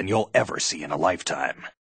action than you'll ever see in a lifetime.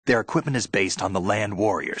 Their equipment is based on the Land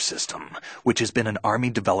Warrior system, which has been an Army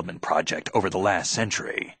development project over the last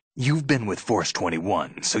century. You've been with Force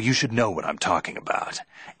 21, so you should know what I'm talking about.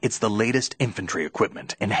 It's the latest infantry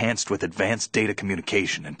equipment enhanced with advanced data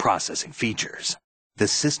communication and processing features. The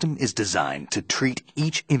system is designed to treat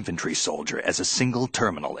each infantry soldier as a single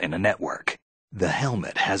terminal in a network. The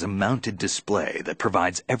helmet has a mounted display that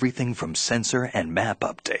provides everything from sensor and map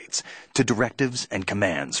updates to directives and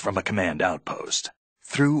commands from a command outpost.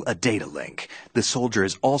 Through a data link, the soldier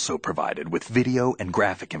is also provided with video and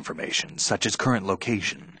graphic information such as current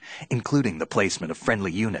location, including the placement of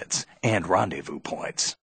friendly units and rendezvous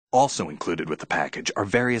points. Also included with the package are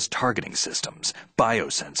various targeting systems,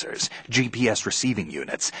 biosensors, GPS receiving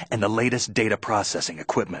units, and the latest data processing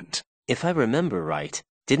equipment. If I remember right,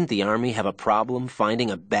 didn't the Army have a problem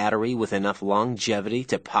finding a battery with enough longevity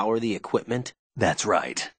to power the equipment? That's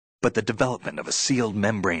right. But the development of a sealed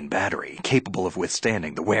membrane battery capable of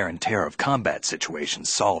withstanding the wear and tear of combat situations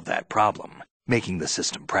solved that problem, making the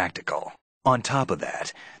system practical. On top of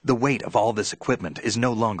that, the weight of all this equipment is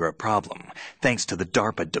no longer a problem, thanks to the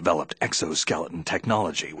DARPA-developed exoskeleton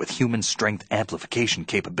technology with human strength amplification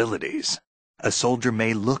capabilities. A soldier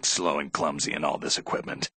may look slow and clumsy in all this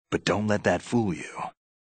equipment, but don't let that fool you.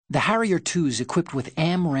 The Harrier II is equipped with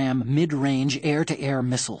AMRAAM mid-range air-to-air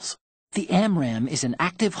missiles. The AMRAAM is an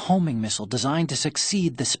active homing missile designed to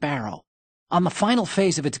succeed the Sparrow. On the final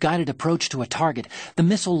phase of its guided approach to a target, the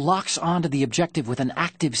missile locks onto the objective with an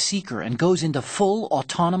active seeker and goes into full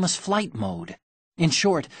autonomous flight mode. In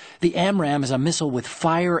short, the AMRAAM is a missile with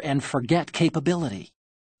fire-and-forget capability.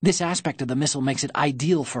 This aspect of the missile makes it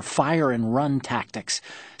ideal for fire-and-run tactics,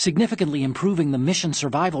 significantly improving the mission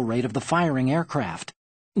survival rate of the firing aircraft.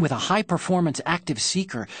 With a high-performance active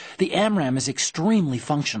seeker, the AMRAAM is extremely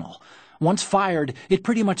functional. Once fired, it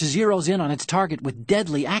pretty much zeroes in on its target with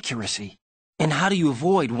deadly accuracy. And how do you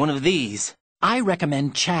avoid one of these? I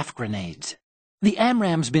recommend chaff grenades. The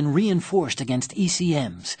AMRAAM's been reinforced against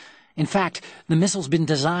ECMs. In fact, the missile's been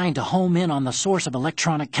designed to home in on the source of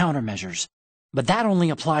electronic countermeasures. But that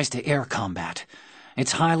only applies to air combat.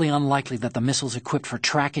 It's highly unlikely that the missile's equipped for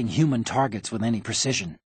tracking human targets with any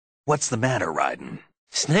precision. What's the matter, Raiden?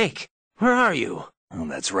 Snake, where are you? Oh,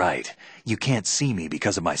 that's right. You can't see me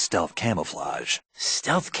because of my stealth camouflage.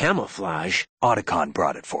 Stealth camouflage? Otacon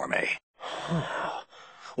brought it for me.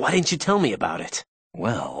 Why didn't you tell me about it?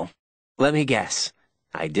 Well, let me guess.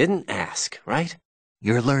 I didn't ask, right?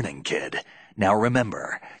 You're learning, kid. Now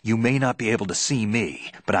remember, you may not be able to see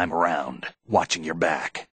me, but I'm around, watching your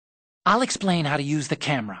back. I'll explain how to use the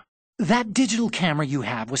camera. That digital camera you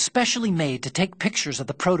have was specially made to take pictures of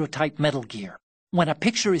the prototype Metal Gear. When a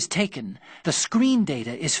picture is taken, the screen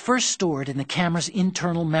data is first stored in the camera's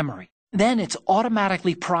internal memory. Then it's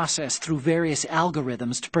automatically processed through various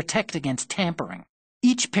algorithms to protect against tampering.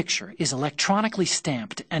 Each picture is electronically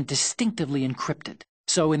stamped and distinctively encrypted.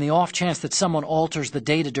 So in the off chance that someone alters the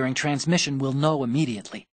data during transmission, we'll know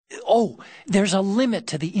immediately. Oh, there's a limit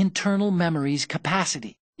to the internal memory's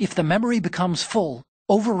capacity. If the memory becomes full,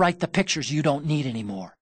 overwrite the pictures you don't need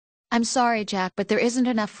anymore. I'm sorry, Jack, but there isn't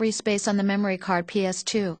enough free space on the memory card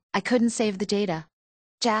PS2. I couldn't save the data.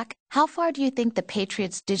 Jack, how far do you think the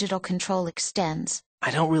Patriot's digital control extends?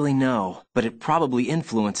 I don't really know, but it probably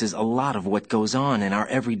influences a lot of what goes on in our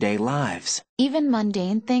everyday lives. Even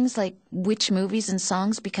mundane things like which movies and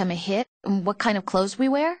songs become a hit and what kind of clothes we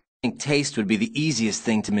wear? I think taste would be the easiest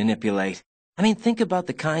thing to manipulate. I mean, think about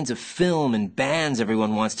the kinds of film and bands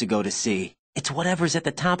everyone wants to go to see. It's whatever's at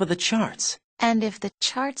the top of the charts. And if the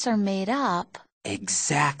charts are made up...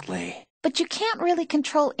 Exactly. But you can't really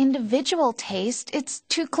control individual taste. It's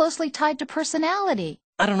too closely tied to personality.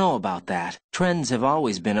 I don't know about that. Trends have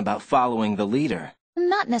always been about following the leader.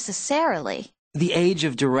 Not necessarily. The age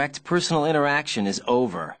of direct personal interaction is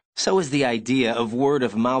over. So is the idea of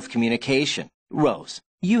word-of-mouth communication. Rose,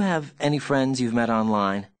 you have any friends you've met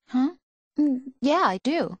online? Huh? Yeah, I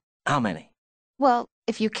do. How many? Well,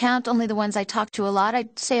 if you count only the ones I talk to a lot,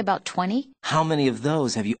 I'd say about 20. How many of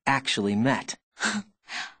those have you actually met?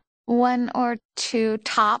 1 or 2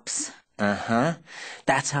 tops. Uh-huh.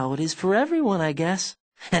 That's how it is for everyone, I guess.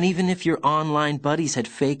 And even if your online buddies had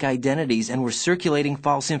fake identities and were circulating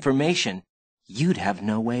false information, you'd have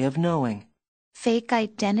no way of knowing. Fake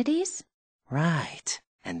identities? Right.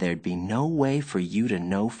 And there'd be no way for you to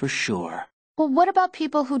know for sure. Well, what about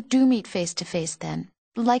people who do meet face-to-face then?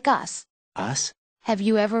 Like us. Us? Have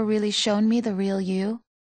you ever really shown me the real you?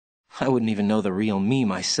 I wouldn't even know the real me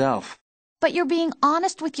myself. But you're being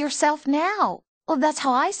honest with yourself now. Well, that's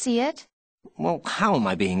how I see it. Well, how am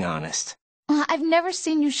I being honest? I've never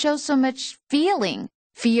seen you show so much feeling.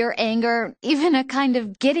 Fear, anger, even a kind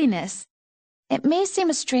of giddiness. It may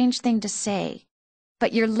seem a strange thing to say,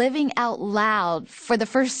 but you're living out loud for the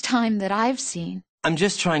first time that I've seen. I'm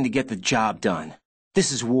just trying to get the job done.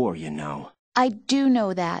 This is war, you know. I do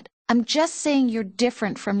know that. I'm just saying you're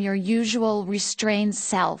different from your usual restrained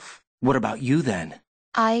self. What about you, then?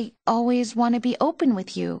 I always want to be open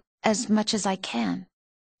with you, as much as I can.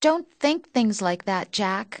 Don't think things like that,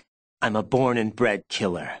 Jack. I'm a born and bred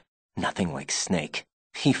killer. Nothing like Snake.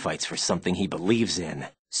 He fights for something he believes in.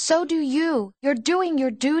 So do you. You're doing your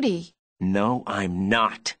duty. No, I'm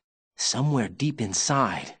not. Somewhere deep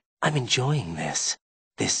inside, I'm enjoying this.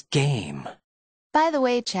 This game. By the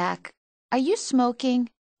way, Jack, are you smoking?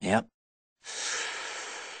 Yep.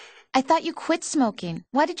 I thought you quit smoking.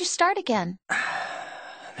 Why did you start again?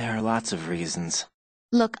 There are lots of reasons.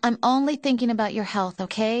 Look, I'm only thinking about your health,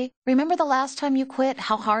 okay? Remember the last time you quit,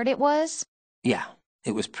 how hard it was? Yeah,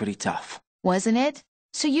 it was pretty tough. Wasn't it?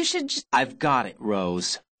 So you should I've got it,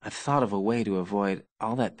 Rose. I've thought of a way to avoid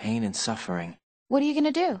all that pain and suffering. What are you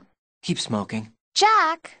gonna do? Keep smoking.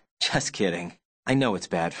 Jack! Just kidding. I know it's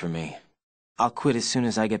bad for me. I'll quit as soon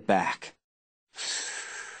as I get back.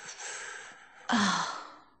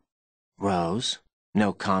 Rose,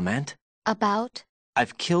 no comment? About?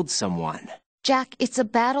 I've killed someone. Jack, it's a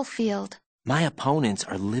battlefield. My opponents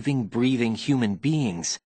are living, breathing human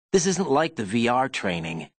beings. This isn't like the VR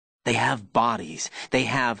training. They have bodies. They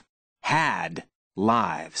have had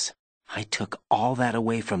lives. I took all that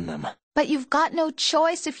away from them. But you've got no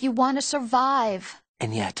choice if you want to survive.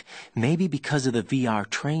 And yet, maybe because of the VR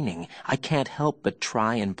training, I can't help but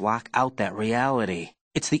try and block out that reality.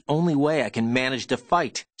 It's the only way I can manage to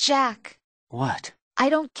fight. Jack. What? I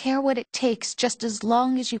don't care what it takes, just as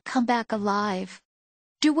long as you come back alive.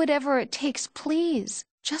 Do whatever it takes, please.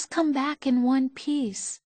 Just come back in one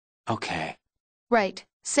piece. Okay. Right.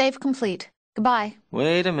 Save complete. Goodbye.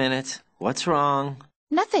 Wait a minute. What's wrong?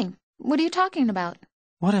 Nothing. What are you talking about?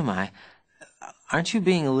 What am I? Aren't you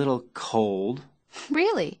being a little cold?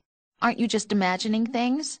 Really? Aren't you just imagining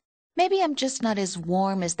things? Maybe I'm just not as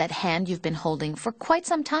warm as that hand you've been holding for quite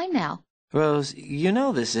some time now. Rose, you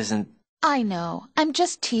know this isn't... I know. I'm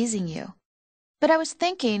just teasing you. But I was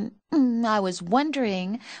thinking, I was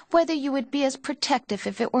wondering whether you would be as protective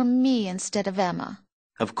if it were me instead of Emma.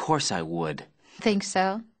 Of course I would. Think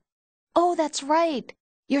so? Oh, that's right.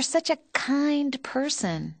 You're such a kind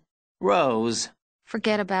person. Rose.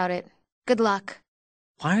 Forget about it. Good luck.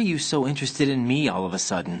 Why are you so interested in me all of a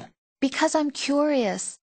sudden? Because I'm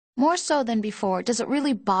curious. More so than before. Does it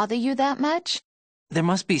really bother you that much? There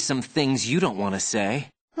must be some things you don't want to say.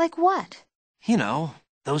 Like what? You know,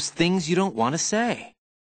 Those things you don't want to say.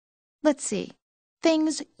 Let's see.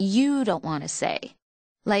 Things you don't want to say.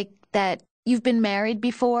 Like that you've been married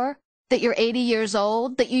before? That you're 80 years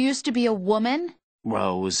old? That you used to be a woman?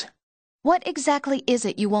 Rose. What exactly is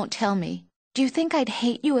it you won't tell me? Do you think I'd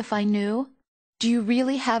hate you if I knew? Do you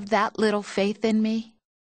really have that little faith in me?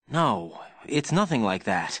 No, it's nothing like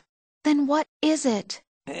that. Then what is it?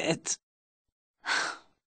 It's...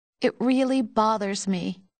 It really bothers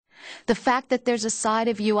me. The fact that there's a side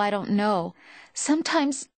of you I don't know.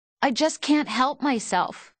 Sometimes I just can't help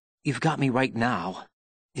myself. You've got me right now.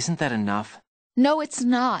 Isn't that enough? No, it's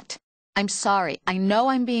not. I'm sorry. I know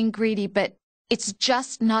I'm being greedy, but it's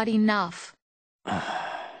just not enough.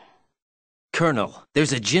 Colonel,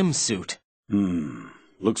 there's a gym suit.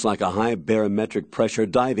 Looks like a high barometric pressure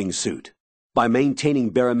diving suit. By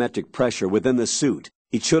maintaining barometric pressure within the suit,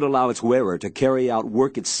 it should allow its wearer to carry out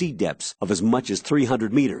work at sea depths of as much as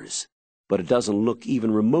 300 meters. But it doesn't look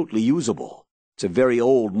even remotely usable. It's a very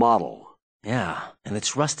old model. Yeah, and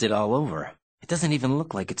it's rusted all over. It doesn't even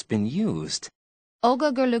look like it's been used.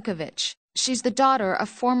 Olga Gorlukovich. She's the daughter of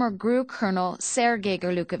former GRU Colonel Sergei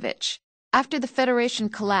Gorlukovich. After the Federation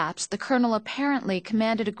collapsed, the colonel apparently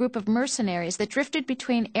commanded a group of mercenaries that drifted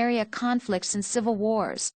between area conflicts and civil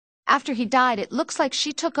wars. After he died, it looks like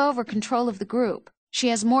she took over control of the group. She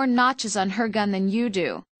has more notches on her gun than you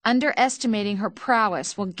do. Underestimating her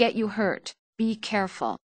prowess will get you hurt. Be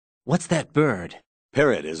careful. What's that bird?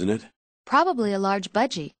 Parrot, isn't it? Probably a large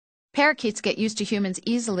budgie. Parakeets get used to humans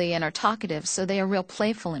easily and are talkative, so they are real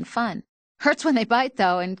playful and fun. Hurts when they bite,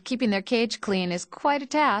 though, and keeping their cage clean is quite a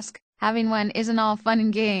task. Having one isn't all fun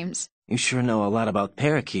and games. You sure know a lot about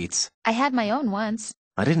parakeets. I had my own once.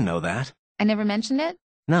 I didn't know that. I never mentioned it?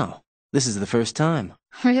 No, this is the first time.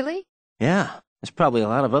 Really? Yeah, there's probably a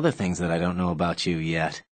lot of other things that I don't know about you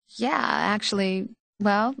yet. Yeah, actually,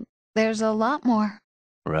 well, there's a lot more.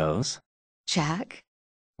 Rose? Jack?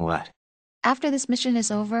 What? After this mission is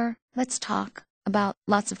over, let's talk about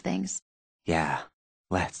lots of things. Yeah,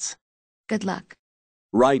 let's. Good luck.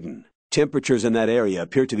 Raiden, temperatures in that area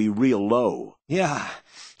appear to be real low. Yeah,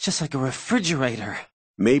 just like a refrigerator.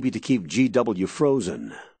 Maybe to keep GW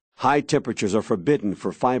frozen. High temperatures are forbidden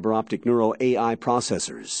for fiber optic neuro AI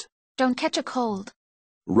processors. Don't catch a cold.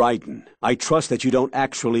 Raiden, I trust that you don't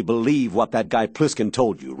actually believe what that guy Pliskin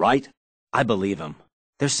told you, right? I believe him.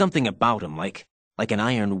 There's something about him, like an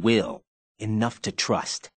iron will. Enough to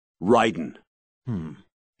trust. Raiden.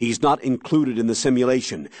 He's not included in the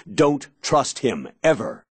simulation. Don't trust him,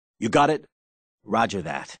 ever. You got it? Roger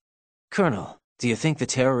that. Colonel, do you think the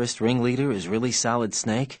terrorist ringleader is really Solid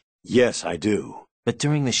Snake? Yes, I do. But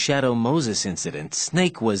during the Shadow Moses incident,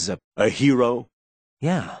 Snake was a hero?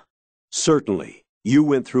 Yeah. Certainly. You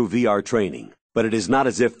went through VR training, but it is not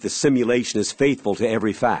as if the simulation is faithful to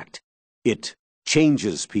every fact. It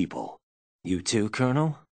changes people. You too,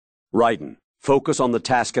 Colonel? Raiden, focus on the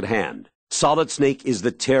task at hand. Solid Snake is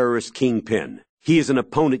the terrorist kingpin. He is an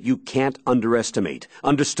opponent you can't underestimate.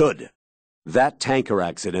 Understood? That tanker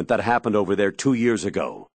accident that happened over there 2 years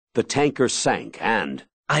ago. The tanker sank and...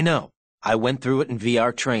 I know. I went through it in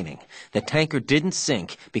VR training. The tanker didn't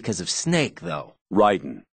sink because of Snake, though.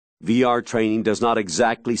 Raiden, VR training does not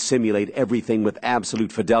exactly simulate everything with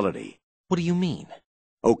absolute fidelity. What do you mean?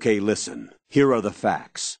 Okay, listen. Here are the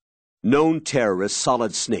facts. Known terrorist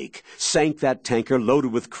Solid Snake sank that tanker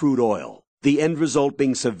loaded with crude oil, the end result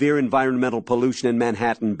being severe environmental pollution in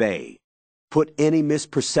Manhattan Bay. Put any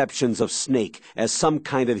misperceptions of Snake as some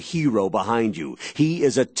kind of hero behind you. He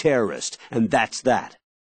is a terrorist, and that's that.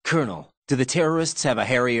 Colonel, do the terrorists have a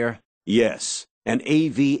Harrier? Yes, an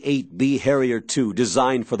AV-8B Harrier II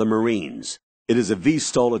designed for the Marines. It is a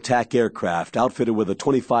V-STOL attack aircraft outfitted with a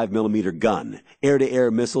 25mm gun, air-to-air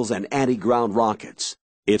missiles, and anti-ground rockets.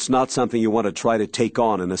 It's not something you want to try to take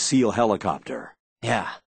on in a SEAL helicopter. Yeah,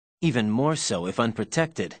 even more so if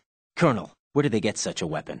unprotected. Colonel, where do they get such a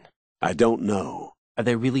weapon? I don't know. Are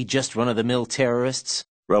they really just run-of-the-mill terrorists?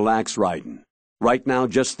 Relax, Raiden. Right now,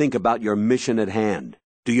 just think about your mission at hand.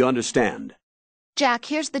 Do you understand? Jack,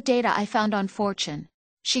 here's the data I found on Fortune.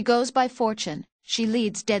 She goes by Fortune. She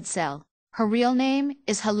leads Dead Cell. Her real name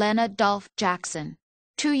is Helena Dolph Jackson.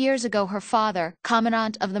 2 years ago, her father,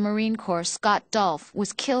 Commandant of the Marine Corps Scott Dolph,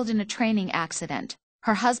 was killed in a training accident.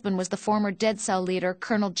 Her husband was the former Dead Cell leader,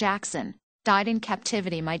 Colonel Jackson. Died in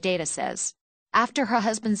captivity, my data says. After her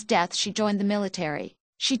husband's death, she joined the military.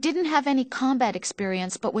 She didn't have any combat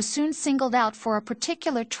experience, but was soon singled out for a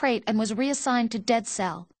particular trait and was reassigned to Dead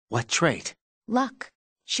Cell. What trait? Luck.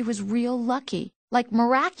 She was real lucky, like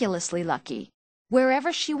miraculously lucky.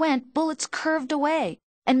 Wherever she went, bullets curved away,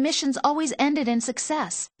 and missions always ended in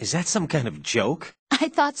success. Is that some kind of joke? I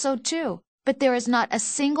thought so too. but there is not a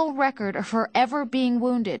single record of her ever being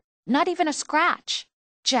wounded, not even a scratch.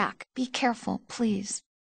 Jack, be careful, please.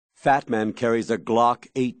 Fat Man carries a Glock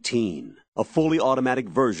 18, a fully automatic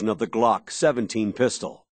version of the Glock 17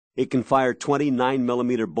 pistol. It can fire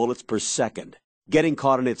 29mm bullets per second. Getting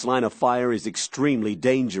caught in its line of fire is extremely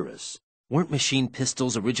dangerous. Weren't machine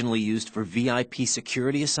pistols originally used for VIP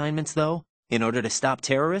security assignments, though? In order to stop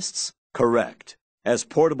terrorists? Correct. As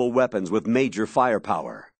portable weapons with major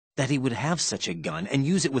firepower. That he would have such a gun and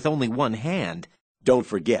use it with only one hand. Don't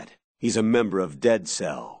forget, he's a member of Dead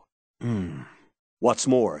Cell. What's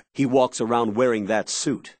more, he walks around wearing that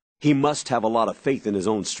suit. He must have a lot of faith in his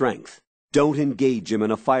own strength. Don't engage him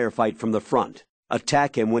in a firefight from the front.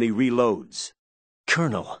 Attack him when he reloads.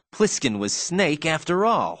 Colonel, Pliskin was Snake after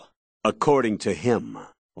all. According to him.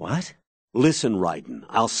 What? Listen, Raiden,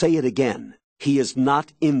 I'll say it again. He is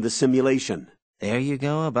not in the simulation. There you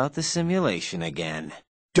go about the simulation again.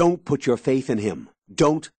 Don't put your faith in him.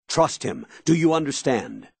 Don't trust him. Do you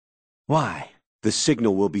understand? Why? The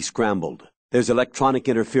signal will be scrambled. There's electronic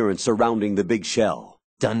interference surrounding the big shell.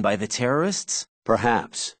 Done by the terrorists?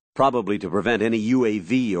 Perhaps. Probably to prevent any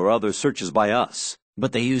UAV or other searches by us.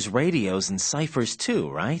 But they use radios and ciphers too,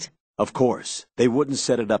 right? Of course. They wouldn't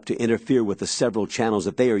set it up to interfere with the several channels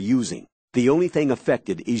that they are using. The only thing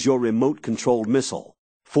affected is your remote-controlled missile.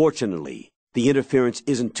 Fortunately, the interference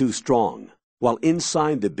isn't too strong. While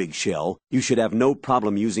inside the big shell, you should have no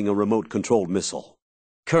problem using a remote-controlled missile.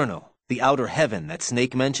 Colonel, the outer heaven that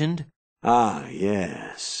Snake mentioned? Ah,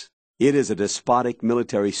 yes. It is a despotic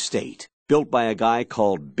military state, built by a guy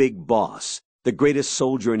called Big Boss, the greatest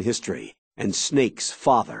soldier in history, and Snake's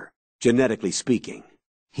father, genetically speaking.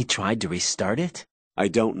 He tried to restart it? I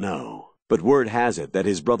don't know, but word has it that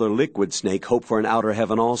his brother Liquid Snake hoped for an outer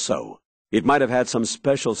heaven also. It might have had some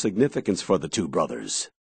special significance for the two brothers.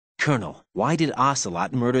 Colonel, why did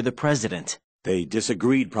Ocelot murder the president? They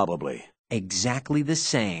disagreed, probably. Exactly the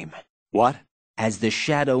same. What? As the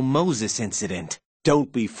Shadow Moses incident.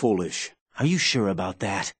 Don't be foolish. Are you sure about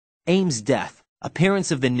that? Aim's death,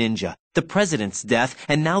 appearance of the ninja, the president's death,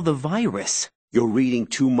 and now the virus. You're reading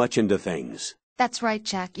too much into things. That's right,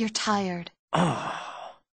 Jack. You're tired.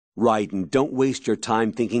 Raiden, don't waste your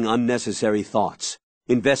time thinking unnecessary thoughts.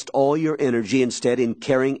 Invest all your energy instead in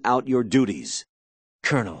carrying out your duties.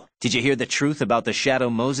 Colonel, did you hear the truth about the Shadow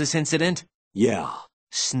Moses incident? Yeah.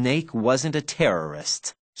 Snake wasn't a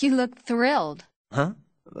terrorist. You look thrilled. Huh?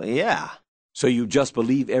 Yeah. So you just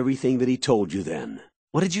believe everything that he told you then?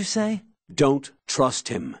 What did you say? Don't trust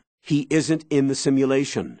him. He isn't in the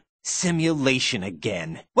simulation. Simulation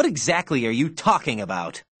again. What exactly are you talking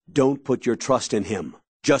about? Don't put your trust in him.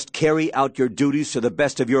 Just carry out your duties to the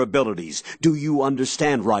best of your abilities. Do you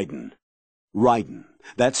understand, Raiden? Raiden,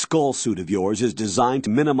 that skull suit of yours is designed to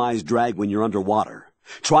minimize drag when you're underwater.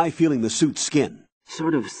 Try feeling the suit's skin.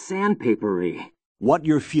 Sort of sandpapery. What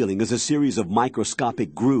you're feeling is a series of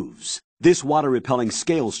microscopic grooves. This water-repelling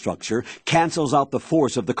scale structure cancels out the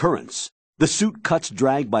force of the currents. The suit cuts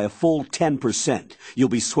drag by a full 10%. You'll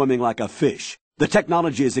be swimming like a fish. The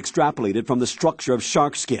technology is extrapolated from the structure of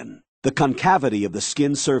shark skin. The concavity of the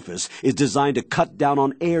skin surface is designed to cut down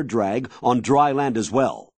on air drag on dry land as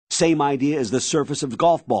well. Same idea as the surface of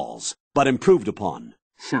golf balls, but improved upon.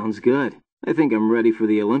 Sounds good. I think I'm ready for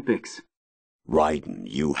the Olympics. Raiden,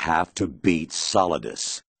 you have to beat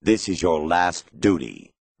Solidus. This is your last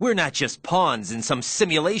duty. We're not just pawns in some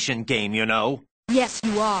simulation game, you know. Yes,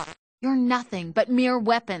 you are. You're nothing but mere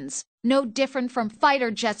weapons. No different from fighter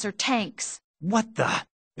jets or tanks. What the?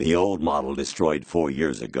 The old model destroyed 4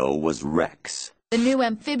 years ago was Rex. The new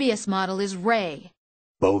amphibious model is Ray.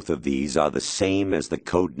 Both of these are the same as the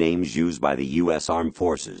code names used by the U.S. Armed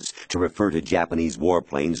Forces to refer to Japanese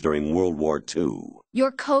warplanes during World War II.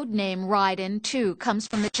 Your code name, Raiden, too, comes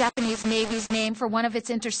from the Japanese Navy's name for one of its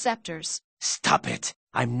interceptors. Stop it.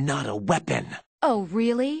 I'm not a weapon. Oh,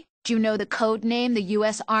 really? Do you know the code name the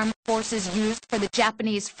U.S. Armed Forces used for the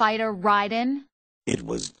Japanese fighter Raiden? It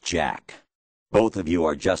was Jack. Both of you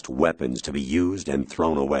are just weapons to be used and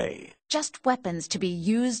thrown away. Just weapons to be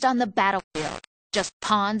used on the battlefield. Just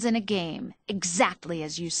pawns in a game, exactly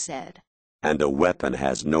as you said. And a weapon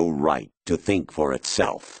has no right to think for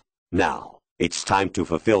itself. Now, it's time to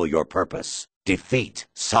fulfill your purpose. Defeat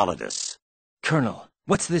Solidus. Colonel,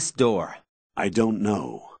 what's this door? I don't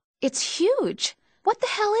know. It's huge. What the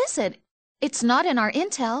hell is it? It's not in our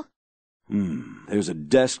intel. There's a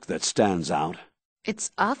desk that stands out.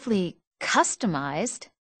 It's awfully customized.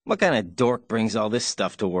 What kind of dork brings all this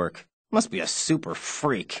stuff to work? Must be a super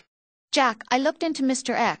freak. Jack, I looked into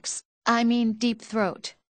Mr. X. I mean Deep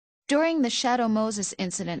Throat. During the Shadow Moses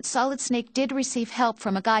incident, Solid Snake did receive help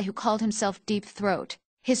from a guy who called himself Deep Throat.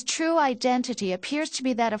 His true identity appears to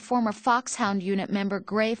be that of former Foxhound Unit member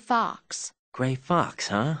Gray Fox. Gray Fox,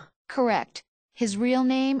 huh? Correct. His real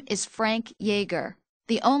name is Frank Yeager,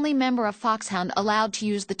 the only member of Foxhound allowed to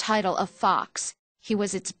use the title of Fox. He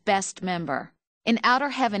was its best member. In Outer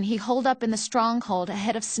Heaven, he holed up in the stronghold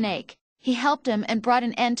ahead of Snake. He helped him and brought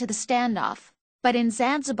an end to the standoff. But in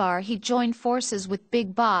Zanzibar, he joined forces with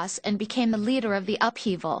Big Boss and became the leader of the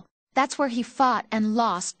upheaval. That's where he fought and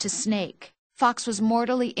lost to Snake. Fox was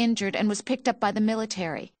mortally injured and was picked up by the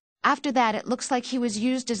military. After that, it looks like he was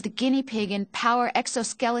used as the guinea pig in power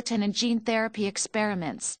exoskeleton and gene therapy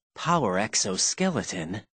experiments. Power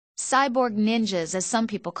exoskeleton? Cyborg ninjas, as some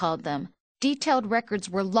people called them. Detailed records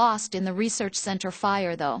were lost in the research center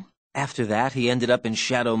fire, though. After that, he ended up in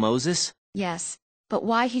Shadow Moses? Yes, but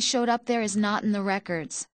why he showed up there is not in the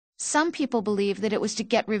records. Some people believe that it was to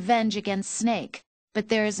get revenge against Snake, but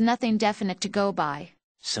there is nothing definite to go by.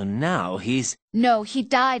 So now he's... No, he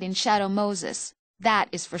died in Shadow Moses. That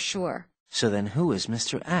is for sure. So then who is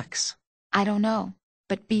Mr. X? I don't know,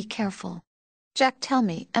 but be careful. Jack, tell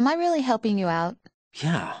me, am I really helping you out?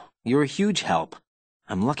 Yeah, you're a huge help.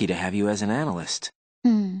 I'm lucky to have you as an analyst.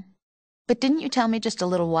 But didn't you tell me just a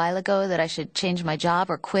little while ago that I should change my job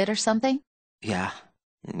or quit or something? Yeah,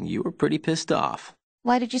 you were pretty pissed off.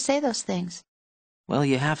 Why did you say those things? Well,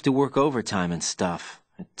 you have to work overtime and stuff.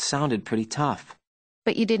 It sounded pretty tough.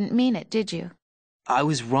 But you didn't mean it, did you? I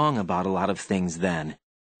was wrong about a lot of things then.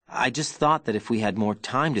 I just thought that if we had more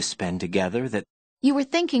time to spend together that... You were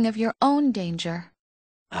thinking of your own danger.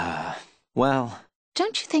 Well...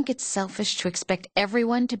 Don't you think it's selfish to expect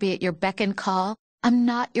everyone to be at your beck and call? I'm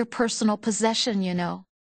not your personal possession, you know.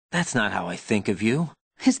 That's not how I think of you.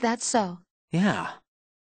 Is that so? Yeah.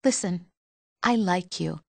 Listen, I like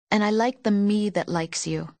you, and I like the me that likes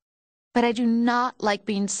you. But I do not like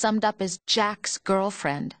being summed up as Jack's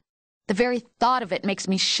girlfriend. The very thought of it makes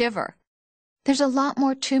me shiver. There's a lot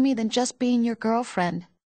more to me than just being your girlfriend.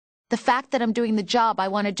 The fact that I'm doing the job I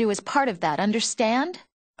want to do is part of that, understand?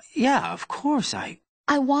 Yeah, of course, I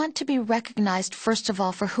want to be recognized, first of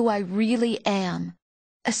all, for who I really am,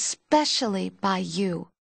 especially by you.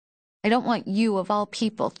 I don't want you, of all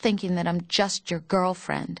people, thinking that I'm just your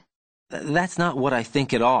girlfriend. That's not what I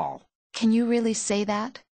think at all. Can you really say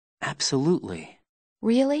that? Absolutely.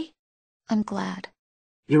 Really? I'm glad.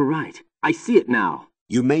 You're right. I see it now.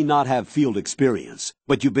 You may not have field experience,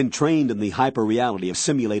 but you've been trained in the hyper-reality of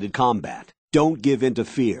simulated combat. Don't give in to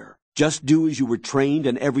fear. Just do as you were trained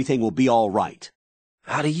and everything will be all right.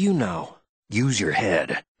 How do you know? Use your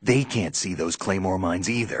head. They can't see those Claymore mines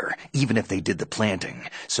either, even if they did the planting,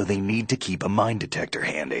 so they need to keep a mine detector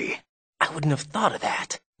handy. I wouldn't have thought of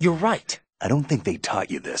that. You're right. I don't think they taught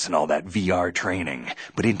you this in all that VR training,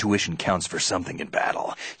 but intuition counts for something in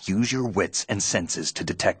battle. Use your wits and senses to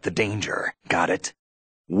detect the danger. Got it?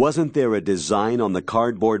 Wasn't there a design on the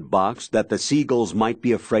cardboard box that the seagulls might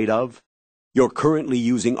be afraid of? You're currently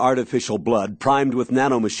using artificial blood primed with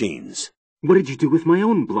nanomachines. What did you do with my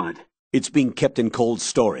own blood? It's being kept in cold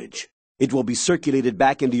storage. It will be circulated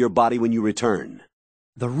back into your body when you return.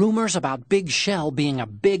 The rumors about Big Shell being a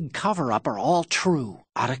big cover-up are all true.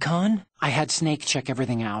 Otacon? I had Snake check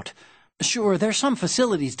everything out. Sure, there's some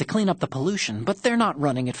facilities to clean up the pollution, but they're not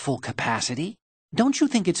running at full capacity. Don't you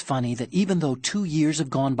think it's funny that even though 2 years have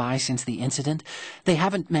gone by since the incident, they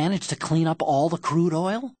haven't managed to clean up all the crude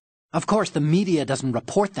oil? Of course, the media doesn't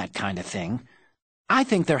report that kind of thing. I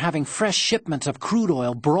think they're having fresh shipments of crude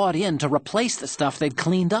oil brought in to replace the stuff they've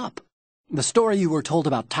cleaned up. The story you were told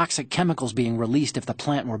about toxic chemicals being released if the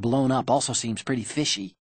plant were blown up also seems pretty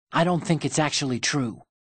fishy. I don't think it's actually true.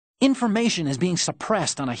 Information is being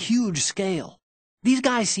suppressed on a huge scale. These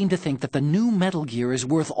guys seem to think that the new Metal Gear is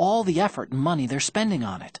worth all the effort and money they're spending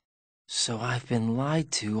on it. So I've been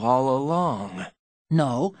lied to all along.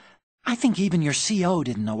 No, I think even your CO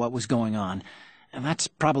didn't know what was going on, and that's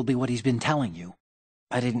probably what he's been telling you.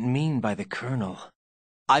 I didn't mean by the Colonel.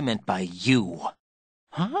 I meant by you.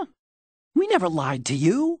 Huh? We never lied to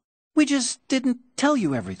you. We just didn't tell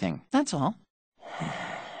you everything, that's all.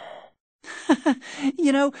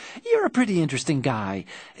 You know, you're a pretty interesting guy.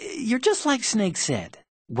 You're just like Snake said.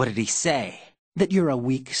 What did he say? That you're a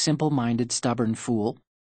weak, simple-minded, stubborn fool.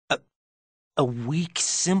 A weak,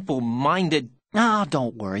 simple-minded... Ah,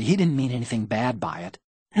 don't worry. He didn't mean anything bad by it.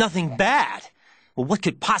 Nothing bad? Well, what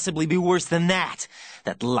could possibly be worse than that?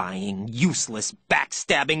 That lying, useless,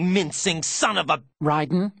 backstabbing, mincing son of a...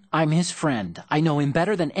 Ryden, I'm his friend. I know him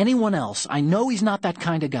better than anyone else. I know he's not that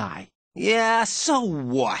kind of guy. Yeah, so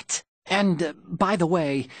what? And, by the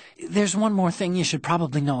way, there's one more thing you should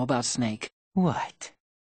probably know about Snake. What?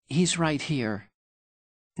 He's right here.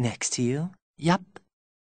 Next to you? Yup.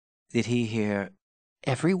 Did he hear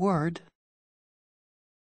Every word.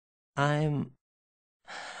 I'm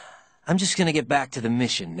just gonna get back to the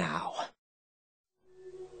mission now.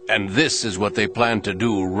 And this is what they plan to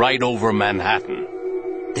do right over Manhattan.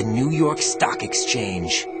 The New York Stock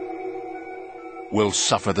Exchange will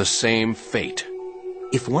suffer the same fate.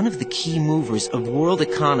 If one of the key movers of world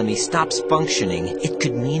economy stops functioning, it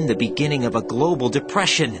could mean the beginning of a global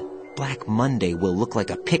depression. Black Monday will look like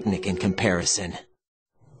a picnic in comparison.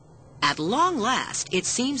 At long last, it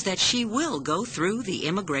seems that she will go through the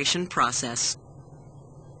immigration process.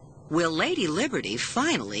 Will Lady Liberty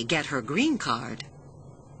finally get her green card?